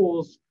opened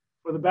pools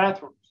for the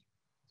bathrooms.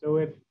 So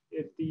if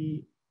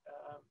the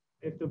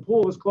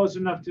pool was close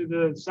enough to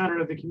the center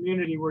of the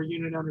community where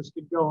unit owners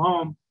could go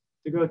home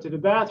to go to the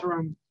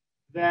bathroom,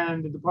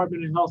 then the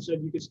Department of Health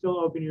said you could still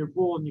open your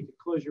pool and you could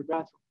close your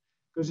bathroom.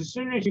 Because as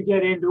soon as you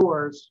get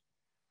indoors,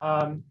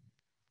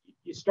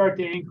 you start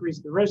to increase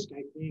the risk,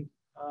 I think.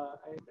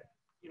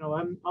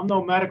 I'm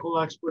no medical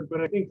expert, but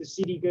I think the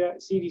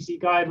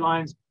CDC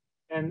guidelines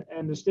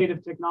and the state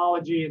of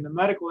technology and the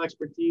medical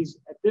expertise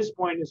at this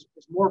point is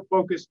more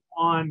focused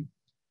on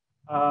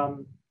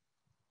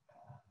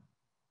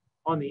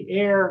the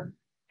air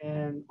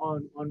and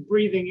on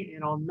breathing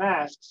and on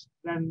masks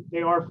than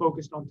they are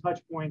focused on touch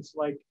points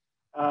like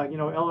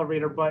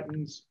elevator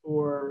buttons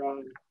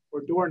or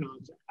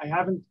doorknobs. I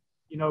haven't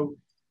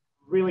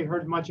really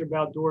heard much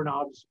about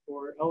doorknobs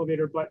or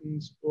elevator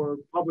buttons or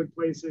public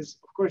places.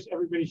 Of course,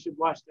 everybody should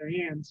wash their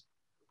hands,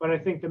 but I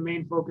think the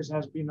main focus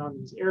has been on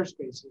these air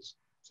spaces.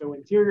 So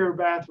interior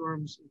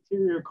bathrooms,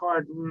 interior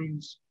card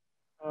rooms.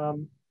 Of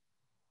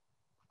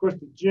course,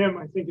 the gym,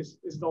 I think, is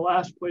the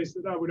last place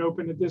that I would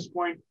open at this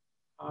point,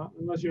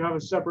 unless you have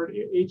a separate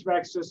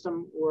HVAC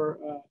system or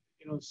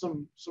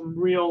some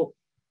real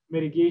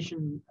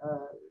mitigation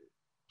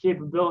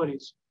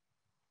capabilities.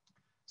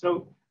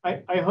 So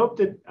I hope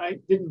that I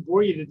didn't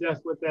bore you to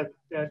death with that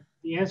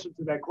the answer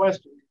to that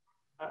question.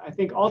 I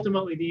think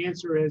ultimately the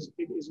answer is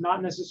it is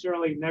not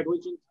necessarily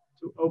negligent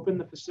to open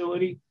the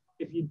facility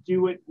if you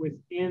do it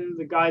within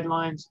the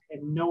guidelines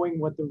and knowing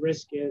what the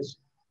risk is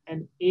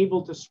and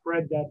able to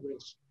spread that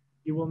risk.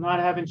 You will not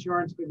have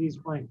insurance for these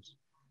claims.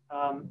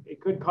 It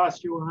could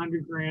cost you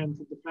 $100,000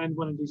 to defend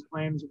one of these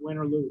claims, win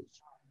or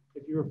lose.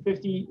 If you're a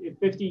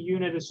 50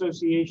 unit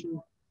association,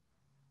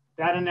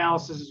 that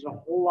analysis is a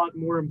whole lot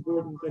more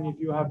important than if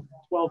you have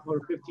 12 or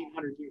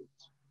 1,500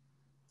 units.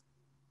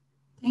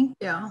 Thank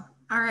you.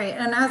 All right.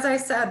 And as I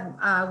said,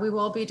 we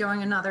will be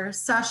doing another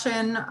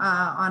session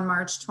on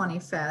March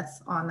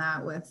 25th on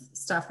that with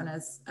Stefan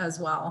as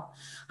well.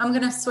 I'm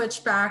going to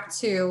switch back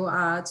to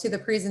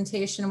the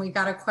presentation. We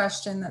got a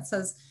question that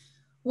says,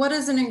 what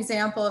is an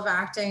example of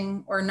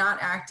acting or not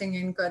acting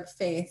in good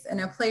faith?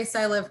 In a place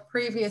I lived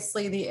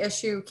previously, the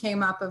issue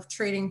came up of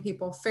treating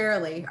people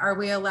fairly. Are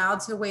we allowed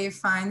to waive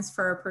fines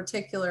for a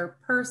particular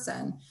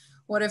person?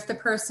 What if the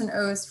person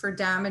owes for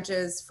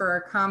damages for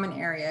a common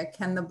area?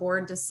 Can the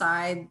board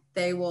decide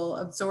they will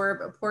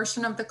absorb a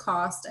portion of the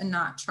cost and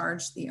not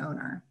charge the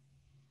owner?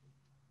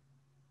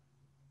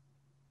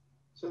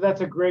 So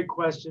that's a great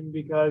question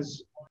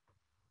because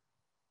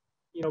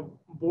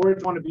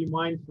boards want to be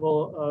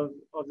mindful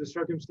of the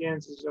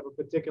circumstances of a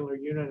particular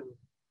unit.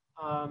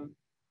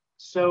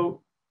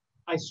 So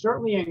I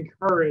certainly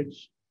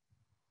encourage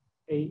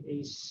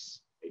a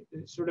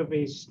sort of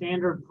a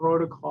standard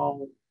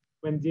protocol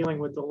when dealing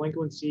with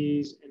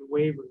delinquencies and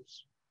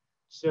waivers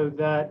so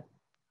that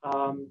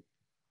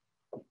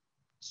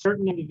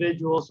certain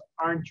individuals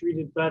aren't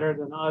treated better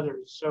than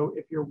others. So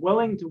if you're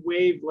willing to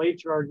waive late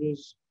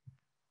charges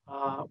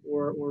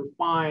or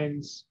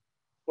fines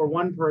for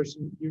one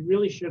person, you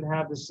really should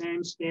have the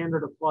same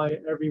standard apply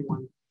to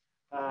everyone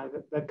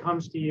that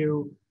comes to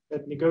you,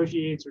 that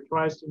negotiates or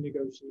tries to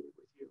negotiate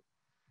with you.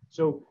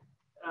 So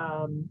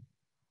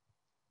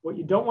what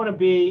you don't want to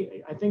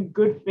be, I think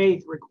good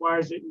faith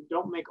requires that you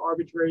don't make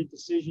arbitrary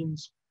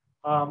decisions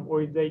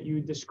or that you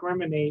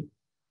discriminate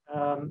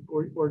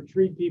or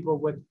treat people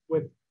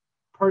with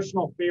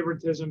personal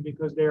favoritism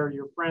because they are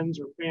your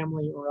friends or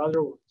family or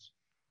otherwise.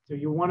 So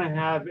you want to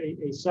have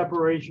a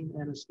separation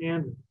and a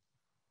standard.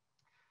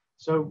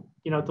 So,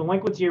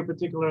 delinquency are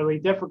particularly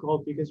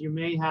difficult because you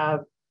may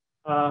have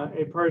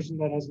a person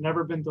that has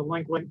never been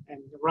delinquent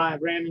and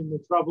ran into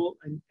trouble,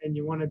 and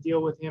you want to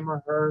deal with him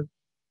or her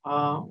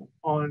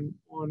on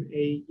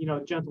a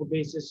gentle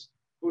basis.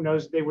 Who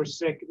knows? They were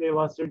sick, they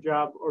lost their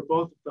job, or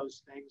both of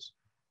those things.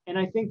 And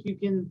I think you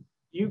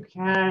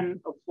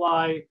can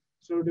apply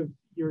sort of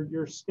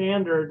your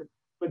standard,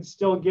 but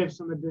still give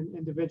some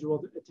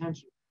individual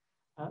attention.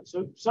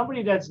 So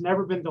somebody that's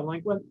never been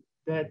delinquent,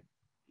 that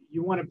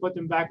you want to put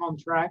them back on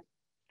track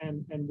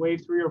and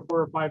waive 3 or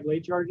 4 or 5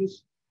 late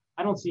charges,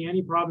 I don't see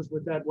any problems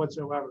with that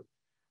whatsoever.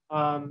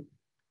 How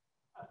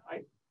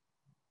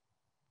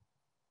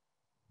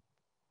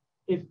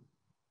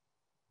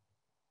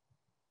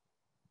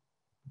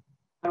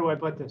do I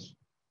put this?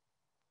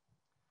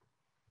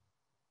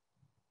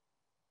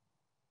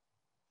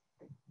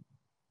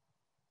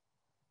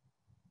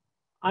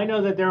 I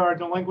know that there are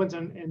delinquents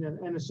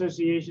and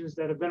associations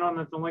that have been on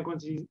the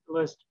delinquency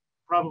list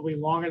probably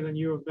longer than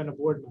you have been a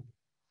board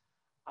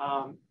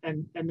member.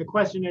 And the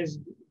question is,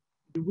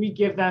 do we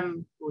give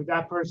them or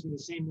that person the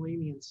same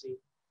leniency?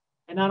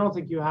 And I don't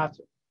think you have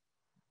to.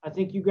 I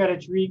think you got to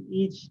treat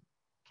each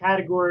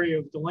category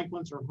of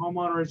delinquents or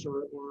homeowners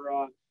or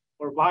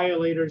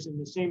violators in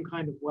the same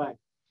kind of way.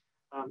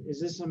 Is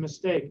this a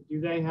mistake?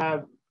 Do they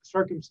have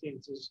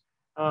circumstances?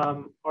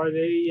 Are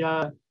they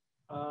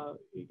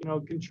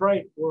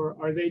contrite, or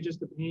are they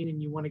just a pain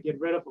and you want to get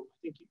rid of them? I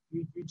think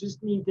you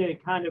just need to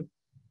kind of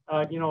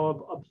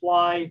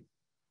apply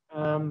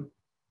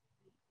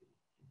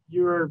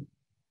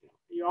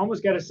you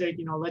almost got to say,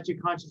 let your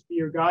conscience be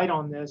your guide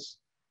on this,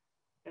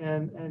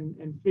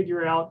 and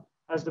figure out,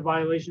 has the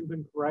violation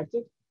been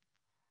corrected?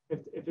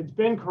 If it's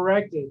been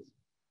corrected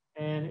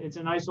and it's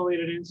an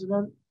isolated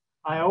incident,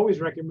 I always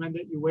recommend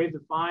that you waive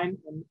the fine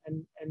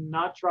and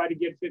not try to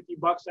get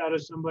 $50 out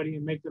of somebody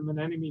and make them an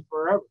enemy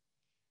forever.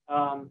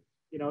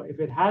 If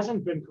it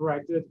hasn't been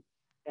corrected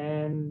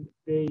and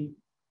they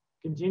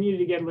continue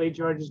to get late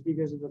charges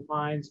because of the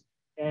fines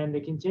and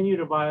they continue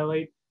to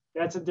violate,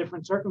 that's a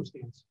different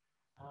circumstance.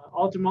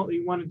 Ultimately,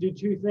 you want to do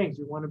 2 things.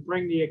 You want to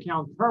bring the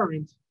account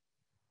current.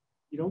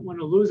 You don't want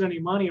to lose any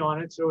money on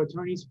it, so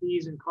attorney's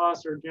fees and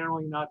costs are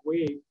generally not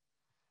waived.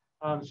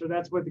 So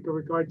that's with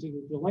regard to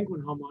the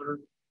delinquent homeowner.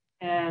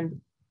 And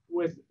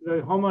with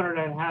the homeowner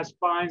that has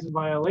fines and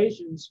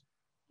violations,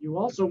 you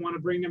also want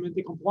to bring them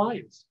into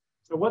compliance.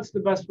 So what's the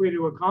best way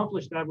to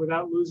accomplish that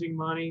without losing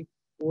money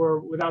or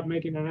without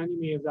making an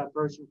enemy of that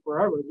person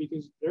forever,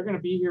 because they're going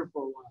to be here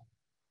for a while.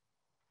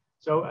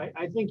 So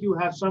I think you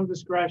have some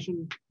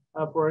discretion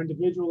for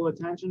individual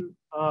attention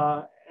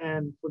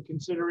and for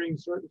considering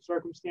certain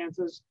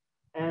circumstances,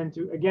 and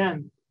to,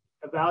 again,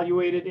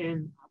 evaluate it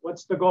in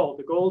what's the goal.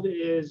 The goal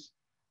is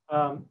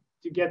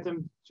to get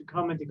them to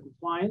come into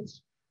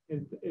compliance.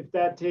 If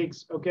that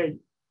takes, okay,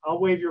 I'll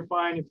waive your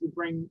fine if you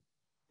bring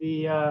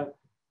the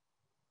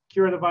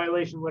cure the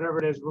violation, whatever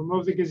it is,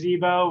 remove the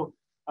gazebo,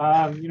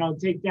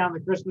 take down the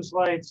Christmas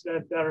lights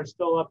that are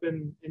still up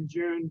in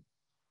June.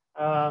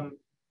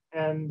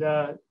 And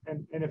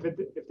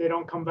if they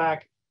don't come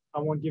back, I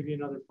won't give you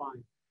another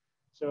fine.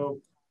 So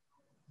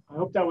I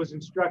hope that was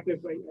instructive.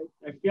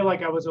 I feel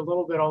like I was a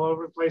little bit all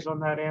over the place on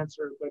that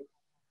answer, but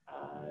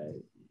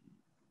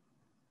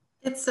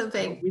it's so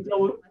big,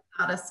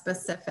 not a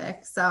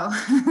specific. So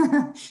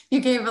you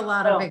gave a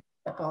lot of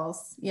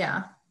examples.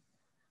 Yeah.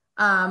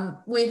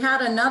 We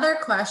had another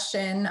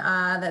question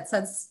that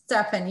said,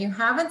 Stefan, you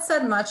haven't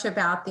said much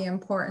about the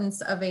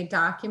importance of a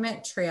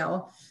document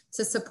trail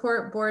to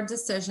support board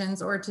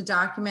decisions or to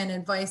document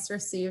advice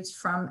received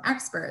from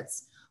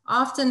experts.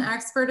 Often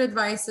expert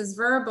advice is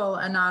verbal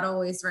and not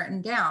always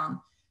written down.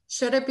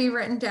 Should it be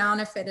written down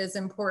if it is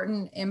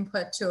important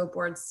input to a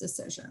board's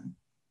decision?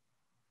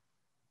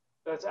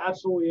 That's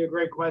absolutely a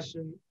great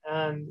question.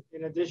 And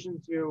in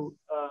addition to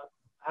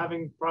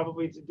having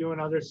probably to do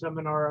another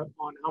seminar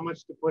on how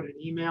much to put in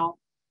email,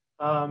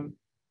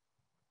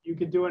 you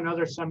could do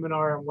another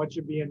seminar on what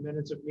should be in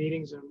minutes of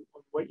meetings and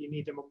what you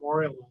need to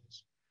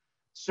memorialize.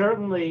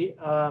 Certainly,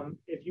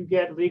 if you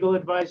get legal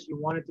advice, you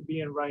want it to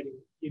be in writing.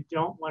 You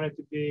don't want it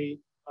to be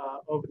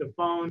over the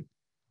phone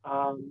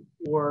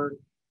or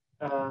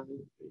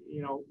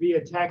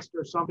via text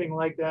or something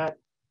like that.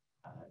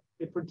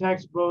 It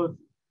protects both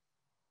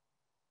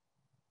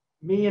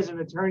me as an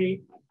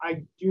attorney.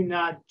 I do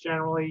not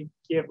generally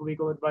give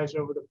legal advice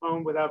over the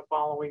phone without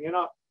following it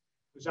up,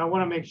 because I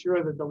want to make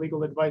sure that the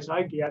legal advice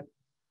I get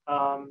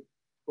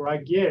or I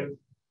give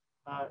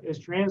is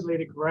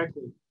translated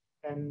correctly.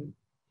 And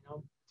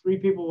 3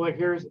 people will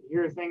hear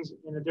things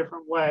in a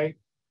different way,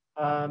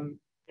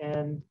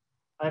 and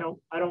I don't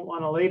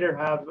want to later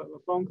have a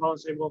phone call and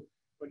say, well,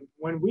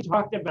 when we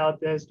talked about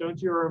this,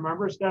 don't you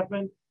remember,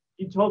 Stefan?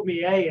 You told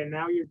me A, and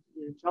now you're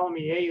telling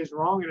me A is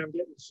wrong, and I'm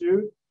getting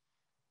sued.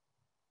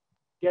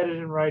 Get it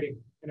in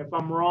writing, and if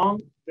I'm wrong,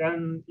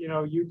 then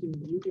you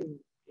can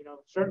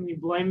certainly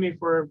blame me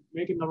for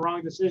making the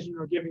wrong decision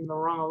or giving the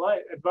wrong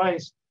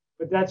advice,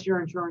 but that's your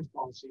insurance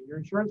policy. Your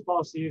insurance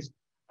policy is,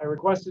 I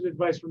requested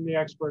advice from the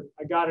expert,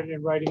 I got it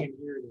in writing, and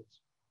here it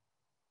is.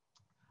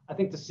 I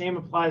think the same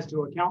applies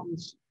to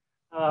accountants.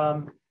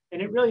 And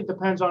it really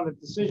depends on the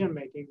decision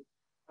making.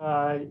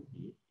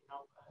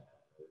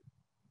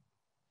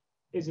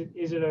 Is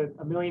it a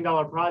 $1 million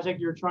project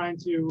you're trying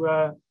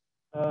to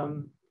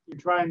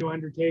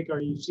undertake?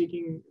 Are you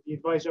seeking the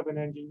advice of an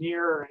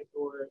engineer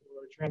or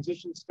a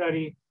transition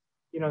study?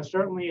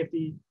 Certainly if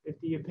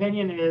the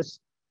opinion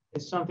is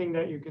something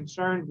that you're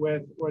concerned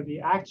with, or the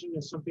action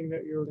is something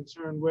that you're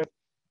concerned with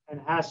and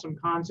has some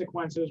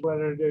consequences,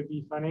 whether they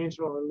be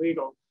financial or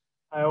legal,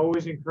 I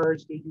always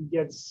encourage that you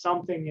get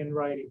something in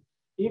writing,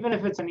 even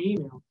if it's an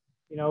email.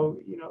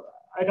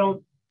 I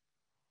don't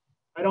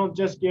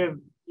just give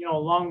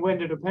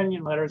long-winded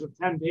opinion letters of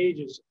 10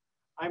 pages.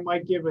 I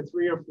might give a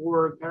 3 or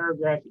 4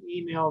 paragraph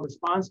email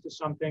response to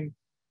something,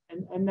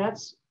 and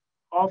that's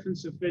often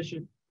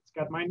sufficient. It's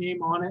got my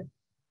name on it,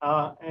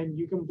 and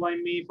you can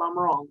blame me if I'm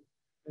wrong,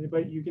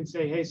 but you can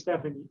say, hey,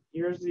 Stefan,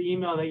 here's the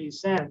email that you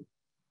sent.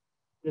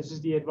 This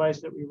is the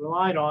advice that we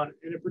relied on,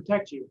 and it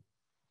protects you.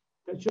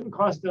 That shouldn't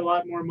cost a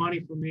lot more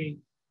money for me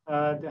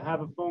to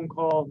have a phone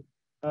call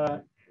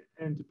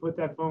and to put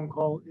that phone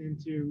call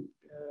into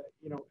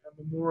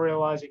a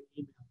memorializing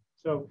email.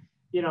 So,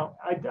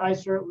 I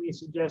certainly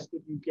suggest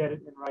that you get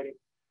it in writing.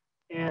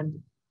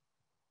 And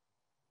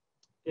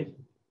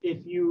if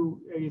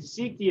you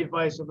seek the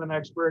advice of an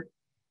expert,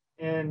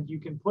 and you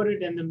can put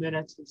it in the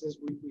minutes that says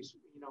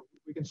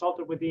we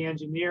consulted with the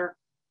engineer.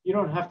 You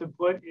don't have to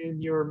put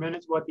in your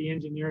minutes what the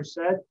engineer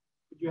said,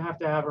 but you have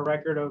to have a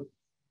record of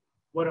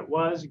what it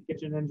was.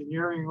 Get an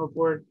engineering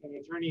report, an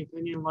attorney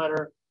opinion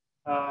letter,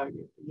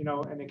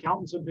 an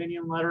accountant's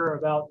opinion letter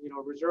about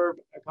reserve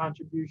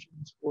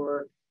contributions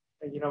for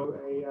a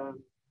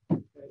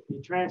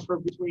transfer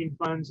between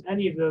funds.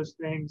 Any of those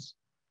things.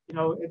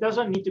 It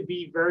doesn't need to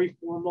be very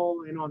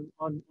formal and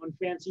on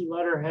fancy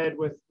letterhead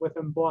with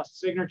embossed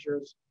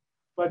signatures,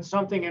 but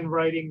something in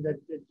writing that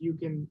you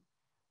can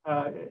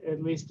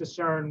at least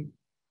discern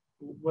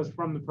was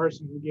from the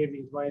person who gave the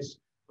advice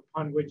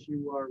upon which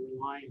you are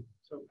relying.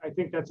 So I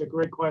think that's a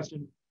great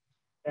question.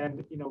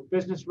 And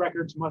business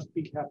records must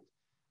be kept,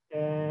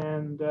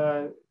 and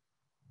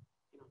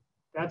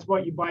that's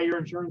what you buy your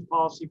insurance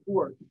policy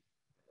for.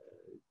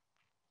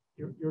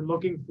 You're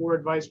looking for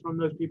advice from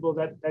those people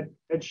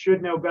that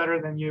should know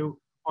better than you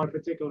on a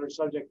particular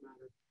subject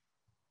matter.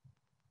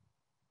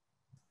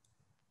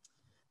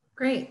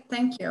 Great,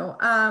 thank you.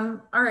 All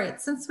right,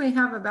 since we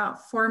have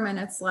about 4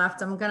 minutes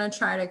left, I'm going to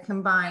try to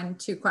combine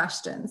 2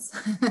 questions.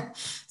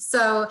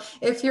 So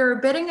if you're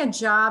bidding a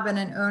job and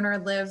an owner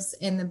lives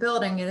in the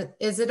building,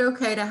 is it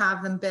okay to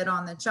have them bid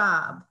on the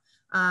job?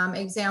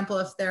 Example,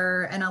 if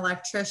they're an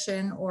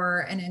electrician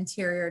or an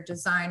interior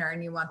designer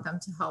and you want them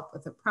to help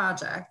with a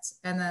project.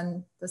 And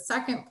then the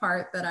second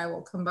part that I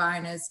will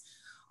combine is,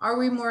 are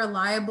we more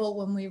liable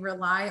when we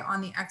rely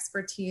on the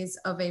expertise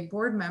of a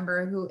board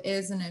member who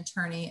is an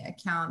attorney,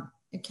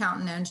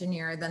 accountant,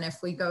 engineer than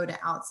if we go to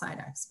outside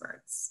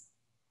experts?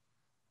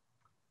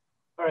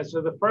 All right,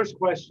 so the first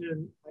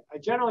question, I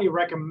generally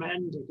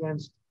recommend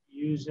against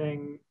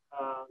using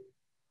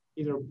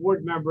either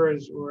board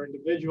members or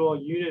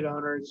individual unit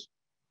owners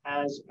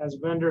as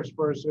vendors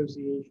for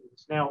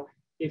associations. Now,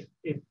 if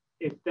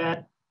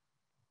that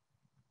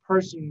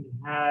person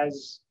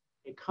has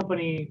a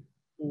company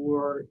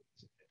or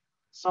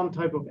some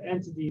type of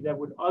entity that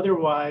would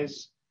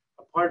otherwise,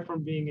 apart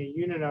from being a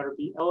unit owner,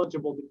 be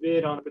eligible to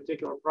bid on a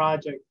particular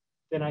project,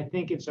 then I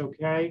think it's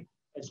okay,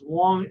 as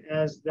long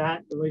as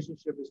that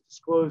relationship is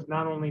disclosed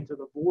not only to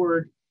the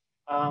board,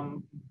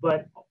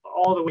 but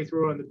all the way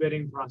through in the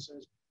bidding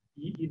process.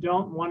 You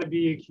don't want to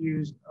be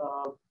accused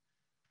of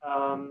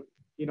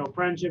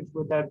friendships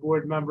with that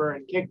board member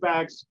and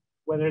kickbacks,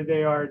 whether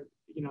they are,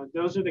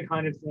 those are the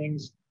kind of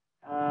things,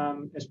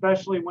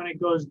 especially when it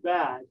goes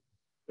bad,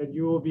 that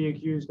you will be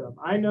accused of.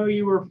 I know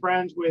you were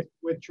friends with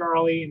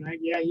Charlie, and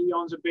yeah, he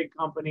owns a big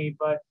company,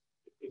 but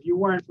if you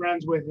weren't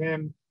friends with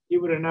him, he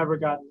would have never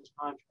gotten this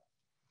contract.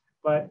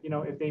 But,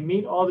 if they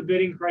meet all the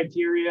bidding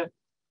criteria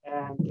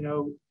and,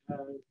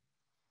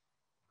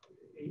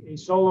 a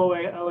solo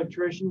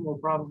electrician will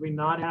probably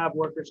not have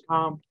workers'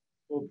 comp,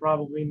 will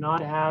probably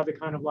not have the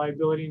kind of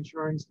liability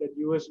insurance that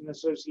you as an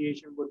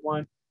association would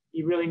want.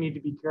 You really need to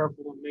be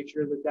careful and make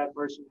sure that that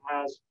person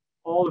has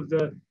all of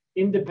the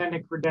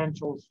independent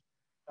credentials,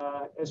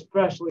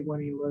 especially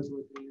when he lives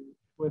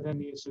within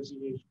the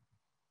association.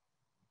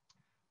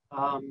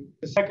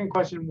 The second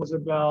question was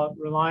about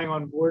relying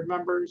on board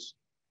members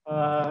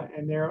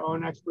and their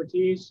own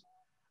expertise.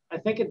 I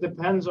think it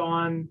depends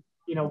on,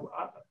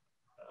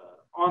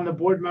 on the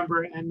board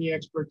member and the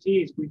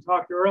expertise. We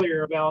talked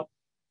earlier about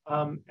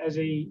as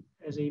a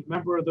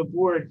member of the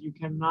board, you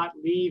cannot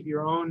leave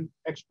your own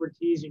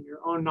expertise and your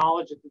own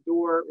knowledge at the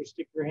door or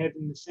stick your head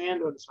in the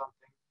sand on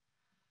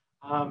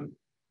something.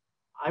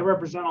 I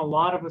represent a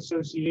lot of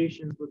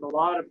associations with a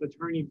lot of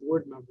attorney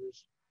board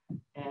members,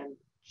 and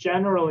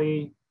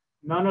generally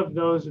none of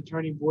those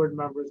attorney board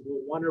members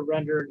will want to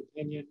render an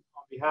opinion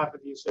on behalf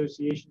of the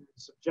association and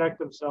subject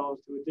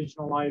themselves to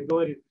additional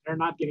liability that they're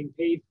not getting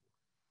paid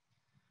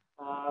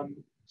for.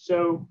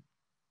 So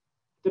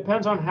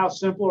depends on how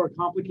simple or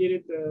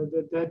complicated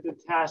the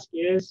task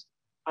is.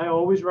 I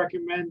always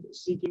recommend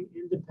seeking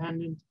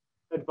independent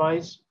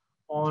advice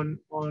on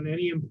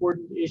any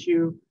important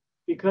issue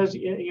because,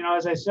 you know,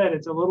 as I said,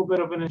 it's a little bit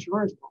of an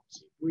insurance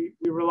policy.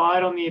 We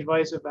relied on the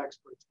advice of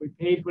experts. We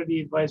paid for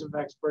the advice of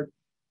experts.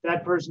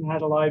 That person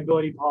has a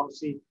liability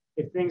policy.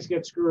 If things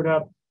get screwed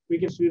up, we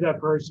can sue that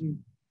person,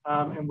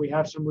 and we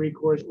have some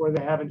recourse, or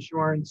they have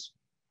insurance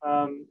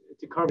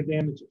to cover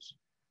damages.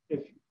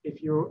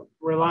 If you're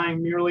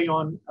relying merely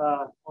on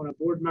a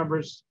board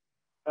member's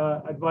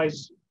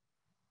advice,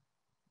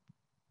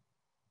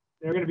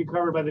 they're going to be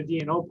covered by the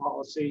D&O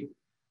policy,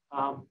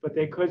 but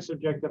they could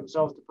subject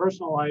themselves to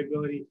personal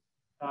liability.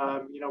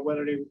 You know,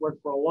 whether they work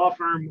for a law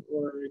firm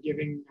or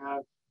giving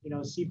you know,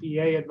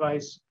 CPA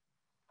advice.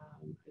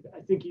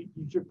 I think you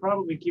should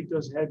probably keep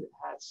those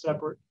hats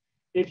separate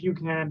if you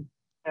can,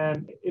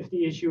 and if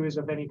the issue is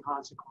of any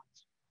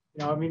consequence.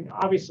 You know, I mean,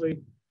 obviously,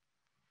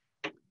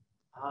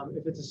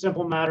 if it's a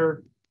simple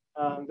matter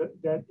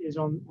that is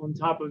on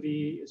top of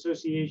the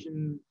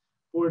association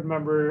board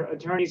member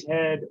attorney's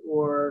head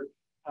or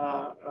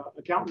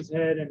accountant's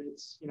head, and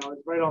it's, you know,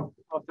 it's right off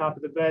top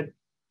of the bed,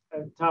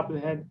 top of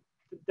the head,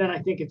 then I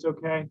think it's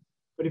okay.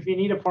 But if you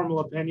need a formal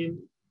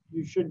opinion,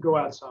 you should go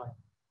outside.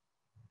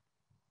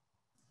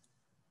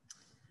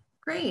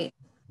 Great.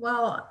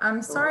 Well,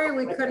 I'm sorry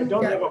we couldn't. I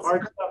don't have a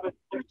hard stop.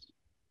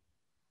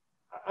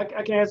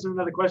 I can answer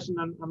another question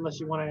unless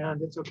you want to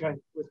end. It's okay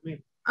with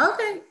me.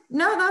 Okay,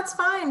 no, that's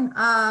fine.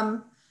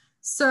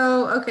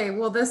 So, okay,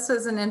 well, this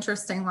is an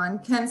interesting one.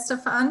 Can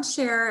Stefan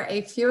share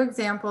a few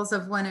examples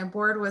of when a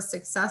board was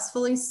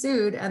successfully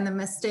sued and the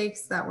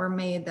mistakes that were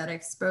made that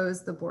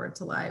exposed the board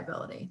to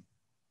liability?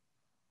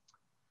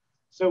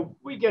 So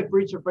we get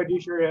breach of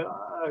fiduciary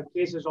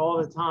cases all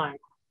the time.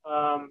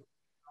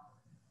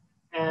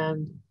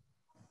 And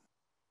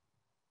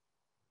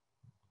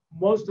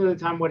most of the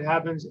time what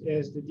happens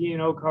is the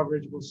D&O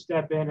coverage will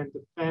step in and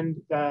defend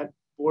that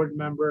board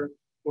member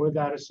or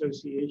that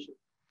association.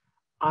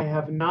 I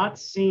have not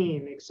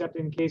seen, except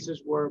in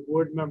cases where a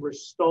board member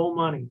stole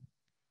money,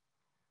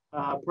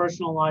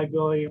 personal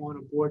liability on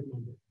a board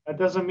member. That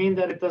doesn't mean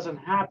that it doesn't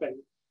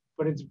happen,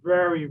 but it's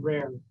very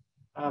rare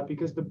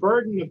because the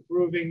burden of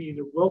proving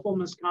either willful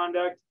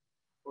misconduct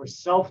or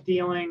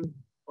self-dealing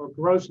or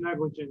gross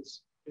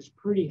negligence is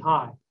pretty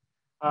high.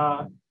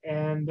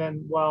 And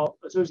then while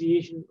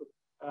association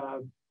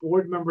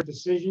board member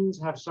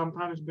decisions have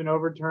sometimes been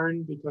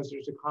overturned because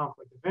there's a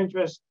conflict of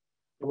interest,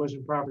 there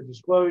wasn't proper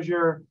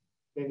disclosure,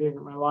 they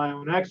didn't rely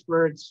on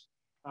experts,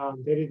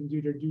 they didn't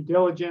do their due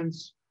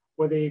diligence,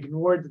 or they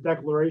ignored the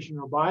declaration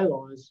or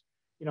bylaws,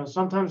 you know,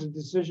 sometimes a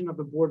decision of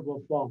the board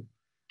will fall.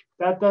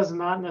 That does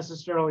not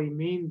necessarily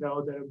mean,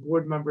 though, that a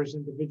board member is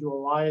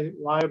individually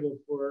liable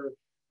for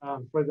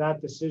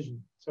that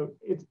decision. So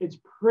it's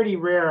pretty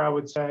rare, I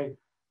would say,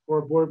 for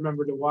a board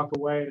member to walk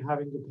away and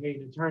having to pay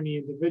an attorney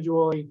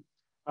individually,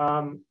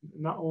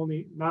 not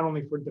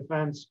only for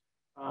defense,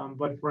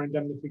 but for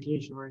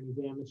indemnification or any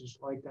damages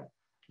like that.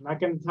 I'm not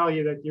going to tell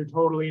you that you're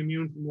totally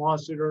immune from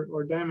lawsuit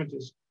or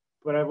damages,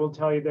 but I will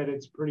tell you that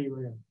it's pretty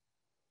rare.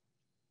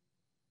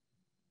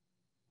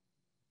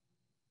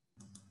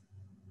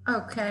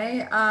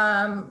 Okay,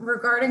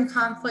 regarding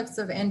conflicts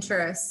of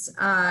interest,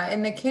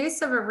 in the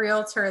case of a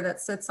realtor that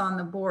sits on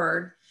the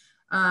board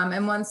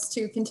and wants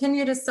to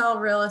continue to sell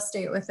real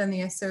estate within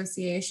the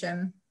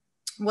association,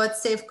 what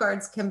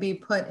safeguards can be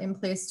put in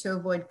place to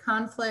avoid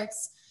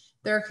conflicts?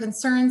 There are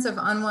concerns of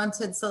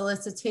unwanted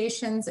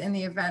solicitations in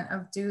the event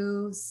of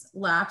dues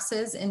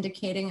lapses,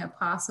 indicating a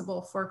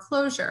possible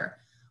foreclosure.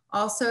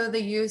 Also,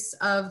 the use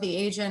of the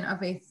agent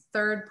of a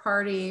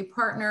third-party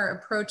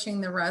partner approaching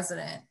the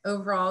resident.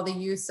 Overall, the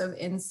use of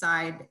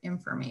inside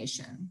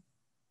information.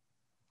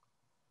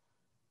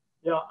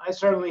 Yeah, I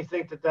certainly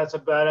think that that's a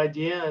bad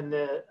idea, and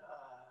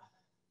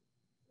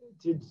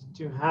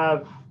to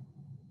have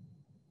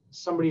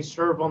somebody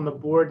serve on the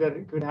board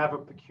that could have a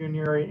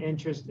pecuniary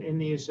interest in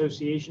the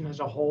association as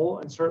a whole,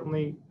 and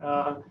certainly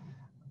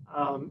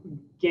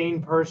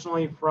gain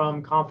personally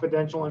from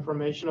confidential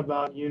information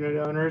about unit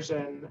owners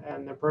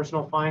and their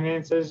personal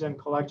finances and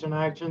collection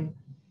action.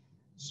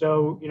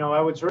 So, you know, I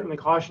would certainly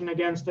caution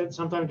against it.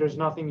 Sometimes there's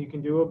nothing you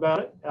can do about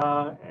it,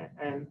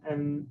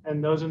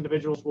 and those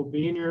individuals will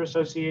be in your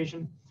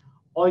association.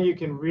 All you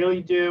can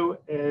really do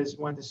is,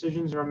 when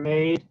decisions are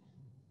made,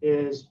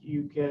 is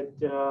you could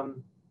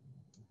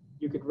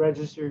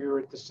register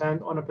your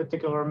dissent on a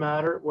particular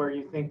matter where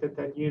you think that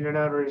that unit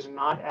owner is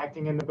not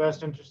acting in the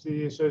best interest of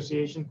the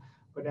association,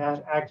 but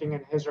acting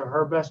in his or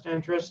her best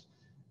interest.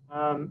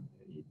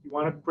 You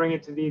want to bring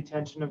it to the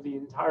attention of the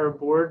entire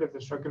board if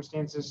the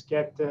circumstances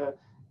get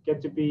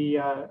to be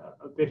a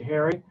bit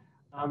hairy,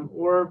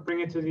 or bring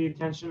it to the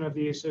attention of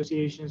the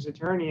association's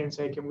attorney and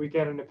say, can we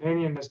get an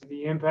opinion as to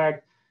the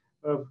impact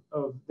of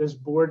this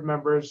board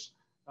member's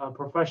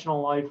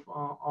professional life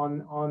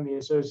on the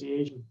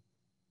association?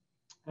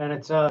 And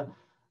it's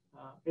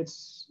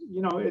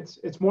you know,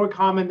 it's more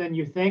common than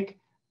you think,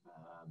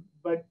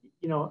 but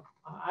you know,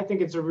 I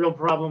think it's a real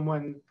problem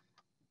when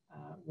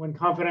when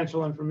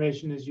confidential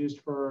information is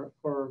used for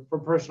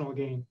personal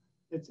gain.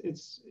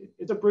 It's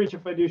a breach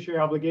of fiduciary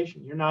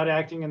obligation. You're not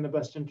acting in the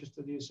best interest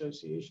of the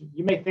association.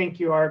 You may think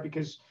you are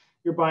because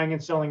you're buying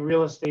and selling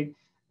real estate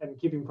and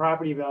keeping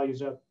property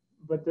values up,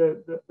 but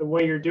the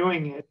way you're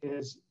doing it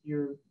is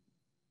you're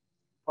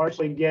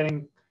partially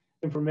getting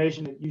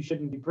information that you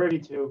shouldn't be privy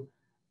to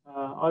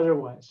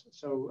otherwise.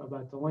 So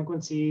about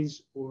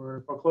delinquencies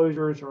or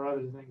foreclosures or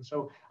other things.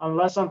 So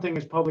unless something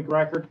is public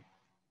record,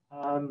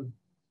 and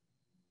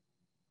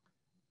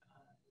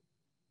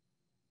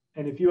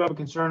if you have a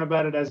concern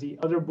about it as the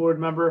other board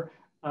member,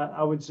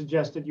 I would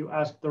suggest that you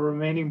ask the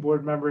remaining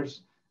board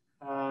members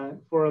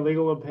for a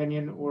legal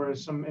opinion or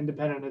some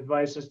independent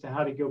advice as to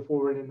how to go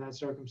forward in that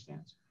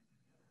circumstance.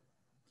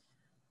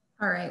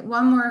 All right,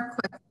 one more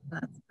quick,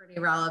 that's pretty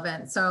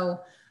relevant.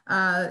 So,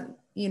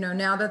 you know,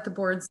 now that the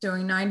board's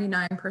doing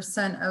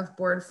 99% of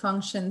board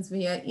functions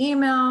via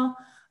email,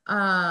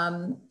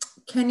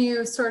 can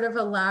you sort of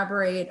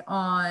elaborate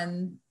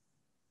on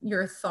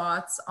your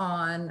thoughts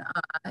on,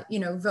 you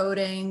know,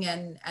 voting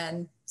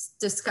and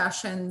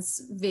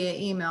discussions via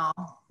email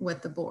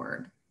with the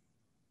board?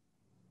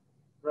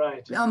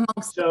 Right.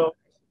 Amongst so, the board,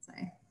 I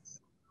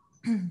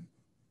should say.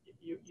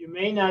 you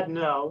may not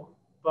know,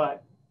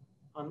 but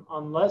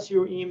unless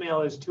your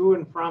email is to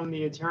and from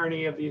the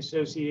attorney of the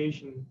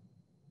association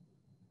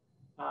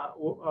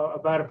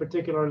about a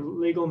particular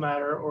legal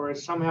matter or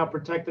is somehow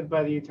protected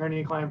by the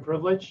attorney-client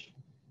privilege,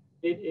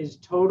 it is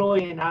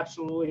totally and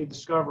absolutely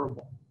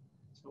discoverable.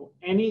 So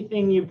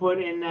anything you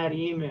put in that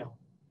email,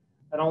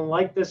 I don't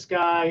like this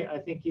guy, I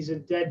think he's a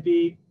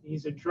deadbeat,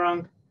 he's a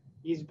drunk,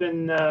 he's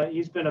been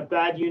a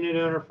bad unit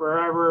owner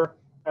forever,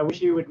 I wish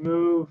he would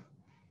move.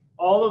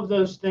 All of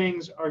those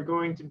things are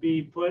going to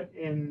be put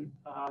in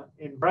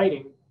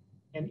writing,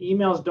 and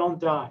emails don't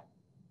die.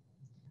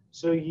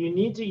 So you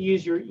need to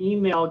use your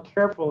email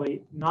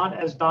carefully, not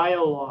as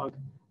dialogue,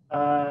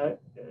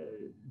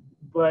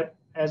 but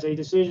as a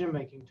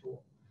decision-making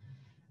tool.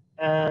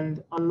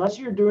 And unless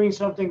you're doing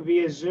something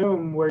via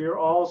Zoom where you're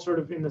all sort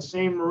of in the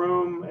same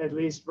room, at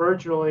least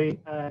virtually,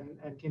 and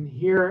can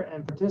hear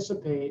and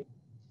participate,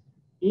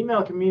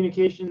 email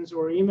communications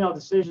or email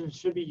decisions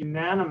should be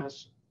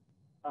unanimous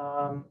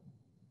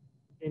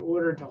in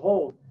order to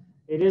hold.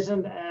 It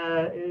isn't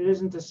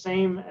the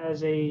same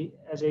as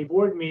a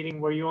board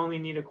meeting where you only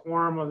need a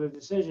quorum of the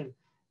decision.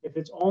 If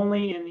it's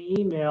only in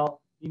the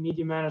email, you need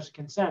unanimous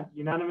consent.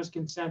 Unanimous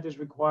consent is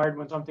required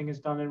when something is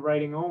done in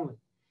writing only.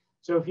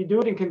 So if you do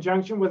it in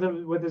conjunction with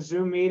a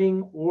Zoom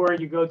meeting, or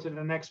you go to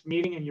the next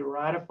meeting and you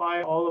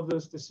ratify all of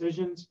those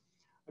decisions,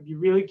 be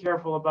really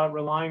careful about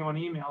relying on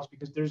emails,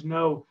 because there's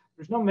no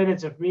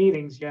minutes of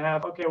meetings. You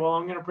have, okay, well,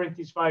 I'm going to print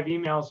these 5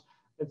 emails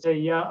that say,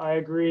 yeah, I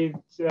agree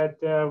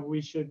that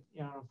we should,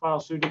 you know, file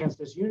suit against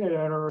this unit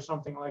owner or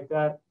something like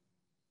that.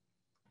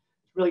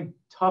 It's really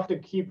tough to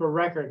keep a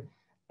record.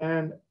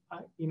 And,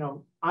 you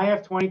know, I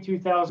have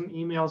 22,000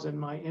 emails in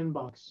my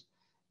inbox,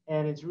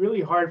 and it's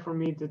really hard for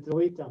me to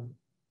delete them.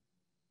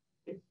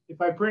 If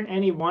I print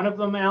any one of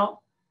them out,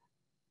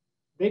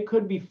 they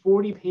could be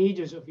 40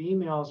 pages of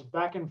emails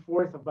back and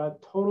forth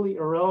about totally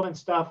irrelevant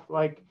stuff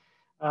like,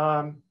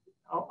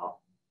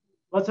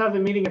 let's have the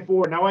meeting at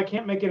 4. Now I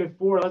can't make it at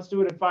 4. Let's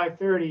do it at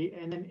 5:30.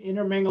 And then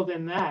intermingled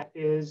in that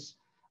is,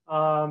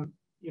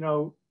 you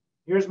know,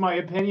 here's my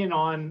opinion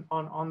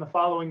on the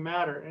following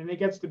matter. And it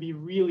gets to be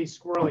really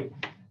squirrely.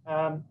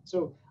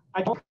 So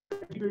I don't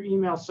keep your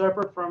email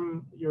separate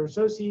from your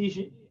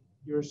association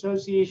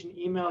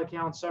email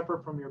account,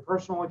 separate from your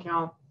personal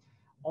account.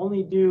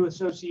 Only do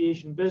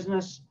association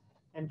business,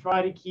 and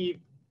try to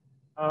keep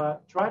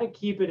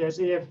it as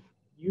if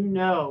you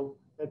know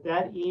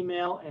that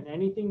email and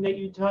anything that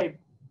you type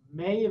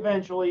may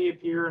eventually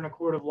appear in a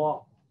court of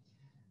law.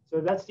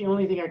 So that's the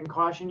only thing I can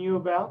caution you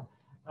about.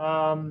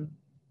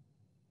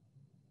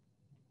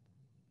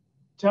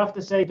 Tough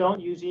to say don't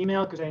use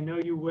email, because I know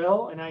you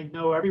will, and I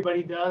know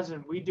everybody does,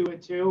 and we do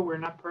it too. We're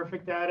not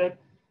perfect at it.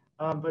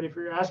 But if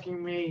you're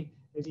asking me,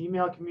 is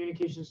email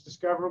communications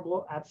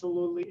discoverable?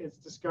 Absolutely, it's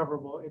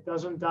discoverable. It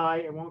doesn't die,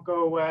 it won't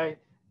go away,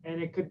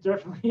 and it could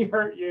definitely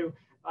hurt you.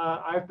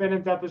 I've been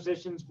in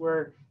depositions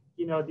where,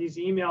 you know, these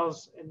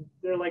emails, and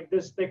they're like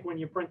this thick when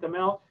you print them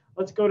out.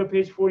 Let's go to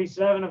page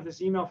 47 of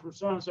this email from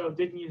so-and-so.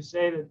 Didn't you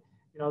say that,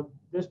 you know,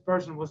 this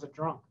person was a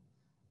drunk?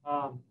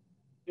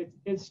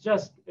 It's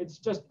just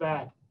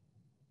bad.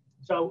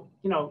 So,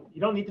 you know,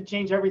 you don't need to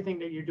change everything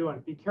that you're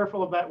doing. Be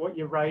careful about what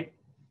you write.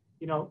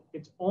 You know,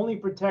 it's only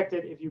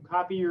protected if you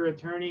copy your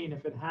attorney, and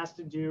if it has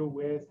to do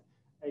with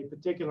a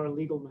particular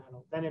legal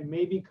matter, then it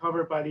may be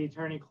covered by the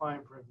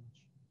attorney-client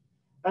privilege.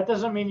 That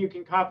doesn't mean you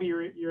can copy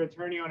your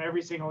attorney on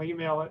every single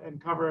email and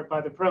cover it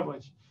by the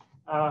privilege.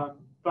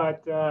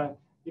 But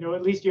you know,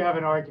 at least you have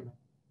an argument.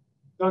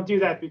 Don't do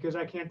that, because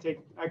I can't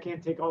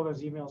take all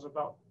those emails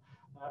about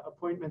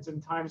appointments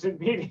and times and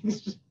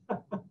meetings.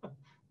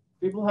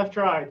 People have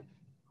tried.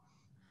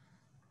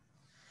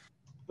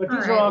 But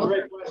these are all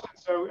great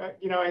questions. So,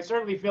 you know, I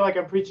certainly feel like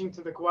I'm preaching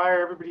to the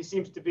choir. Everybody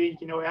seems to be,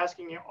 you know,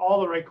 asking all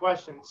the right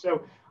questions.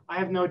 So I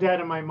have no doubt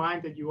in my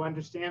mind that you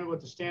understand what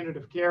the standard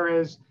of care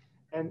is,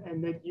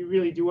 and that you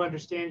really do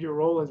understand your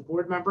role as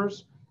board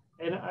members.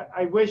 And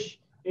I wish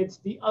it's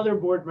the other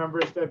board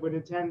members that would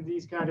attend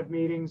these kind of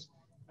meetings,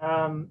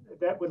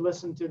 that would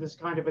listen to this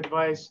kind of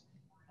advice,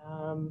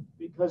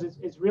 because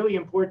it's really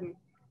important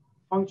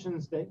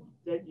functions that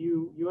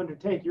you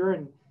undertake. You're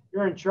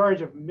in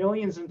charge of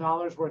millions of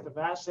dollars worth of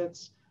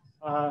assets,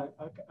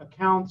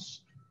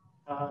 accounts,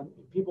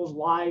 people's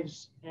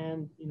lives,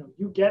 and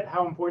you get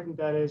how important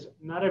that is.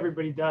 Not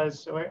everybody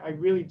does. So I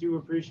really do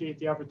appreciate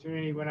the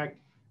opportunity when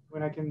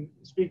I can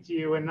speak to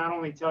you and not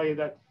only tell you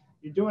that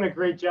you're doing a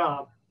great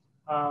job,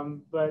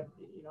 but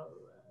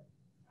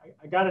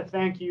I got to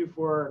thank you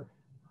for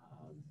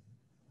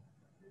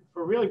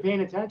really paying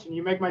attention.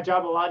 You make my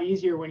job a lot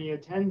easier when you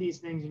attend these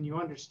things and you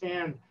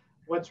understand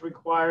what's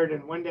required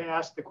and when to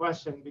ask the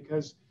question,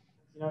 because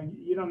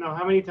you don't know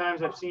how many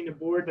times I've seen a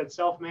board that's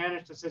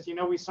self-managed that says,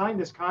 we signed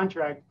this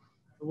contract,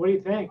 but what do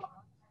you think?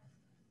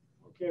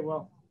 Okay,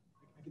 well,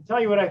 I can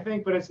tell you what I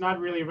think, but it's not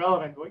really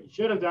relevant. What you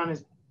should have done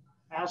is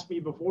ask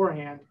me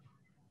beforehand.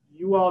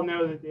 You all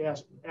know that they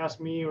ask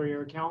me or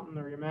your accountant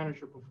or your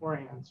manager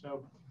beforehand.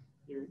 So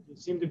you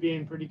seem to be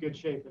in pretty good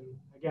shape. And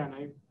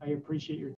again, I appreciate your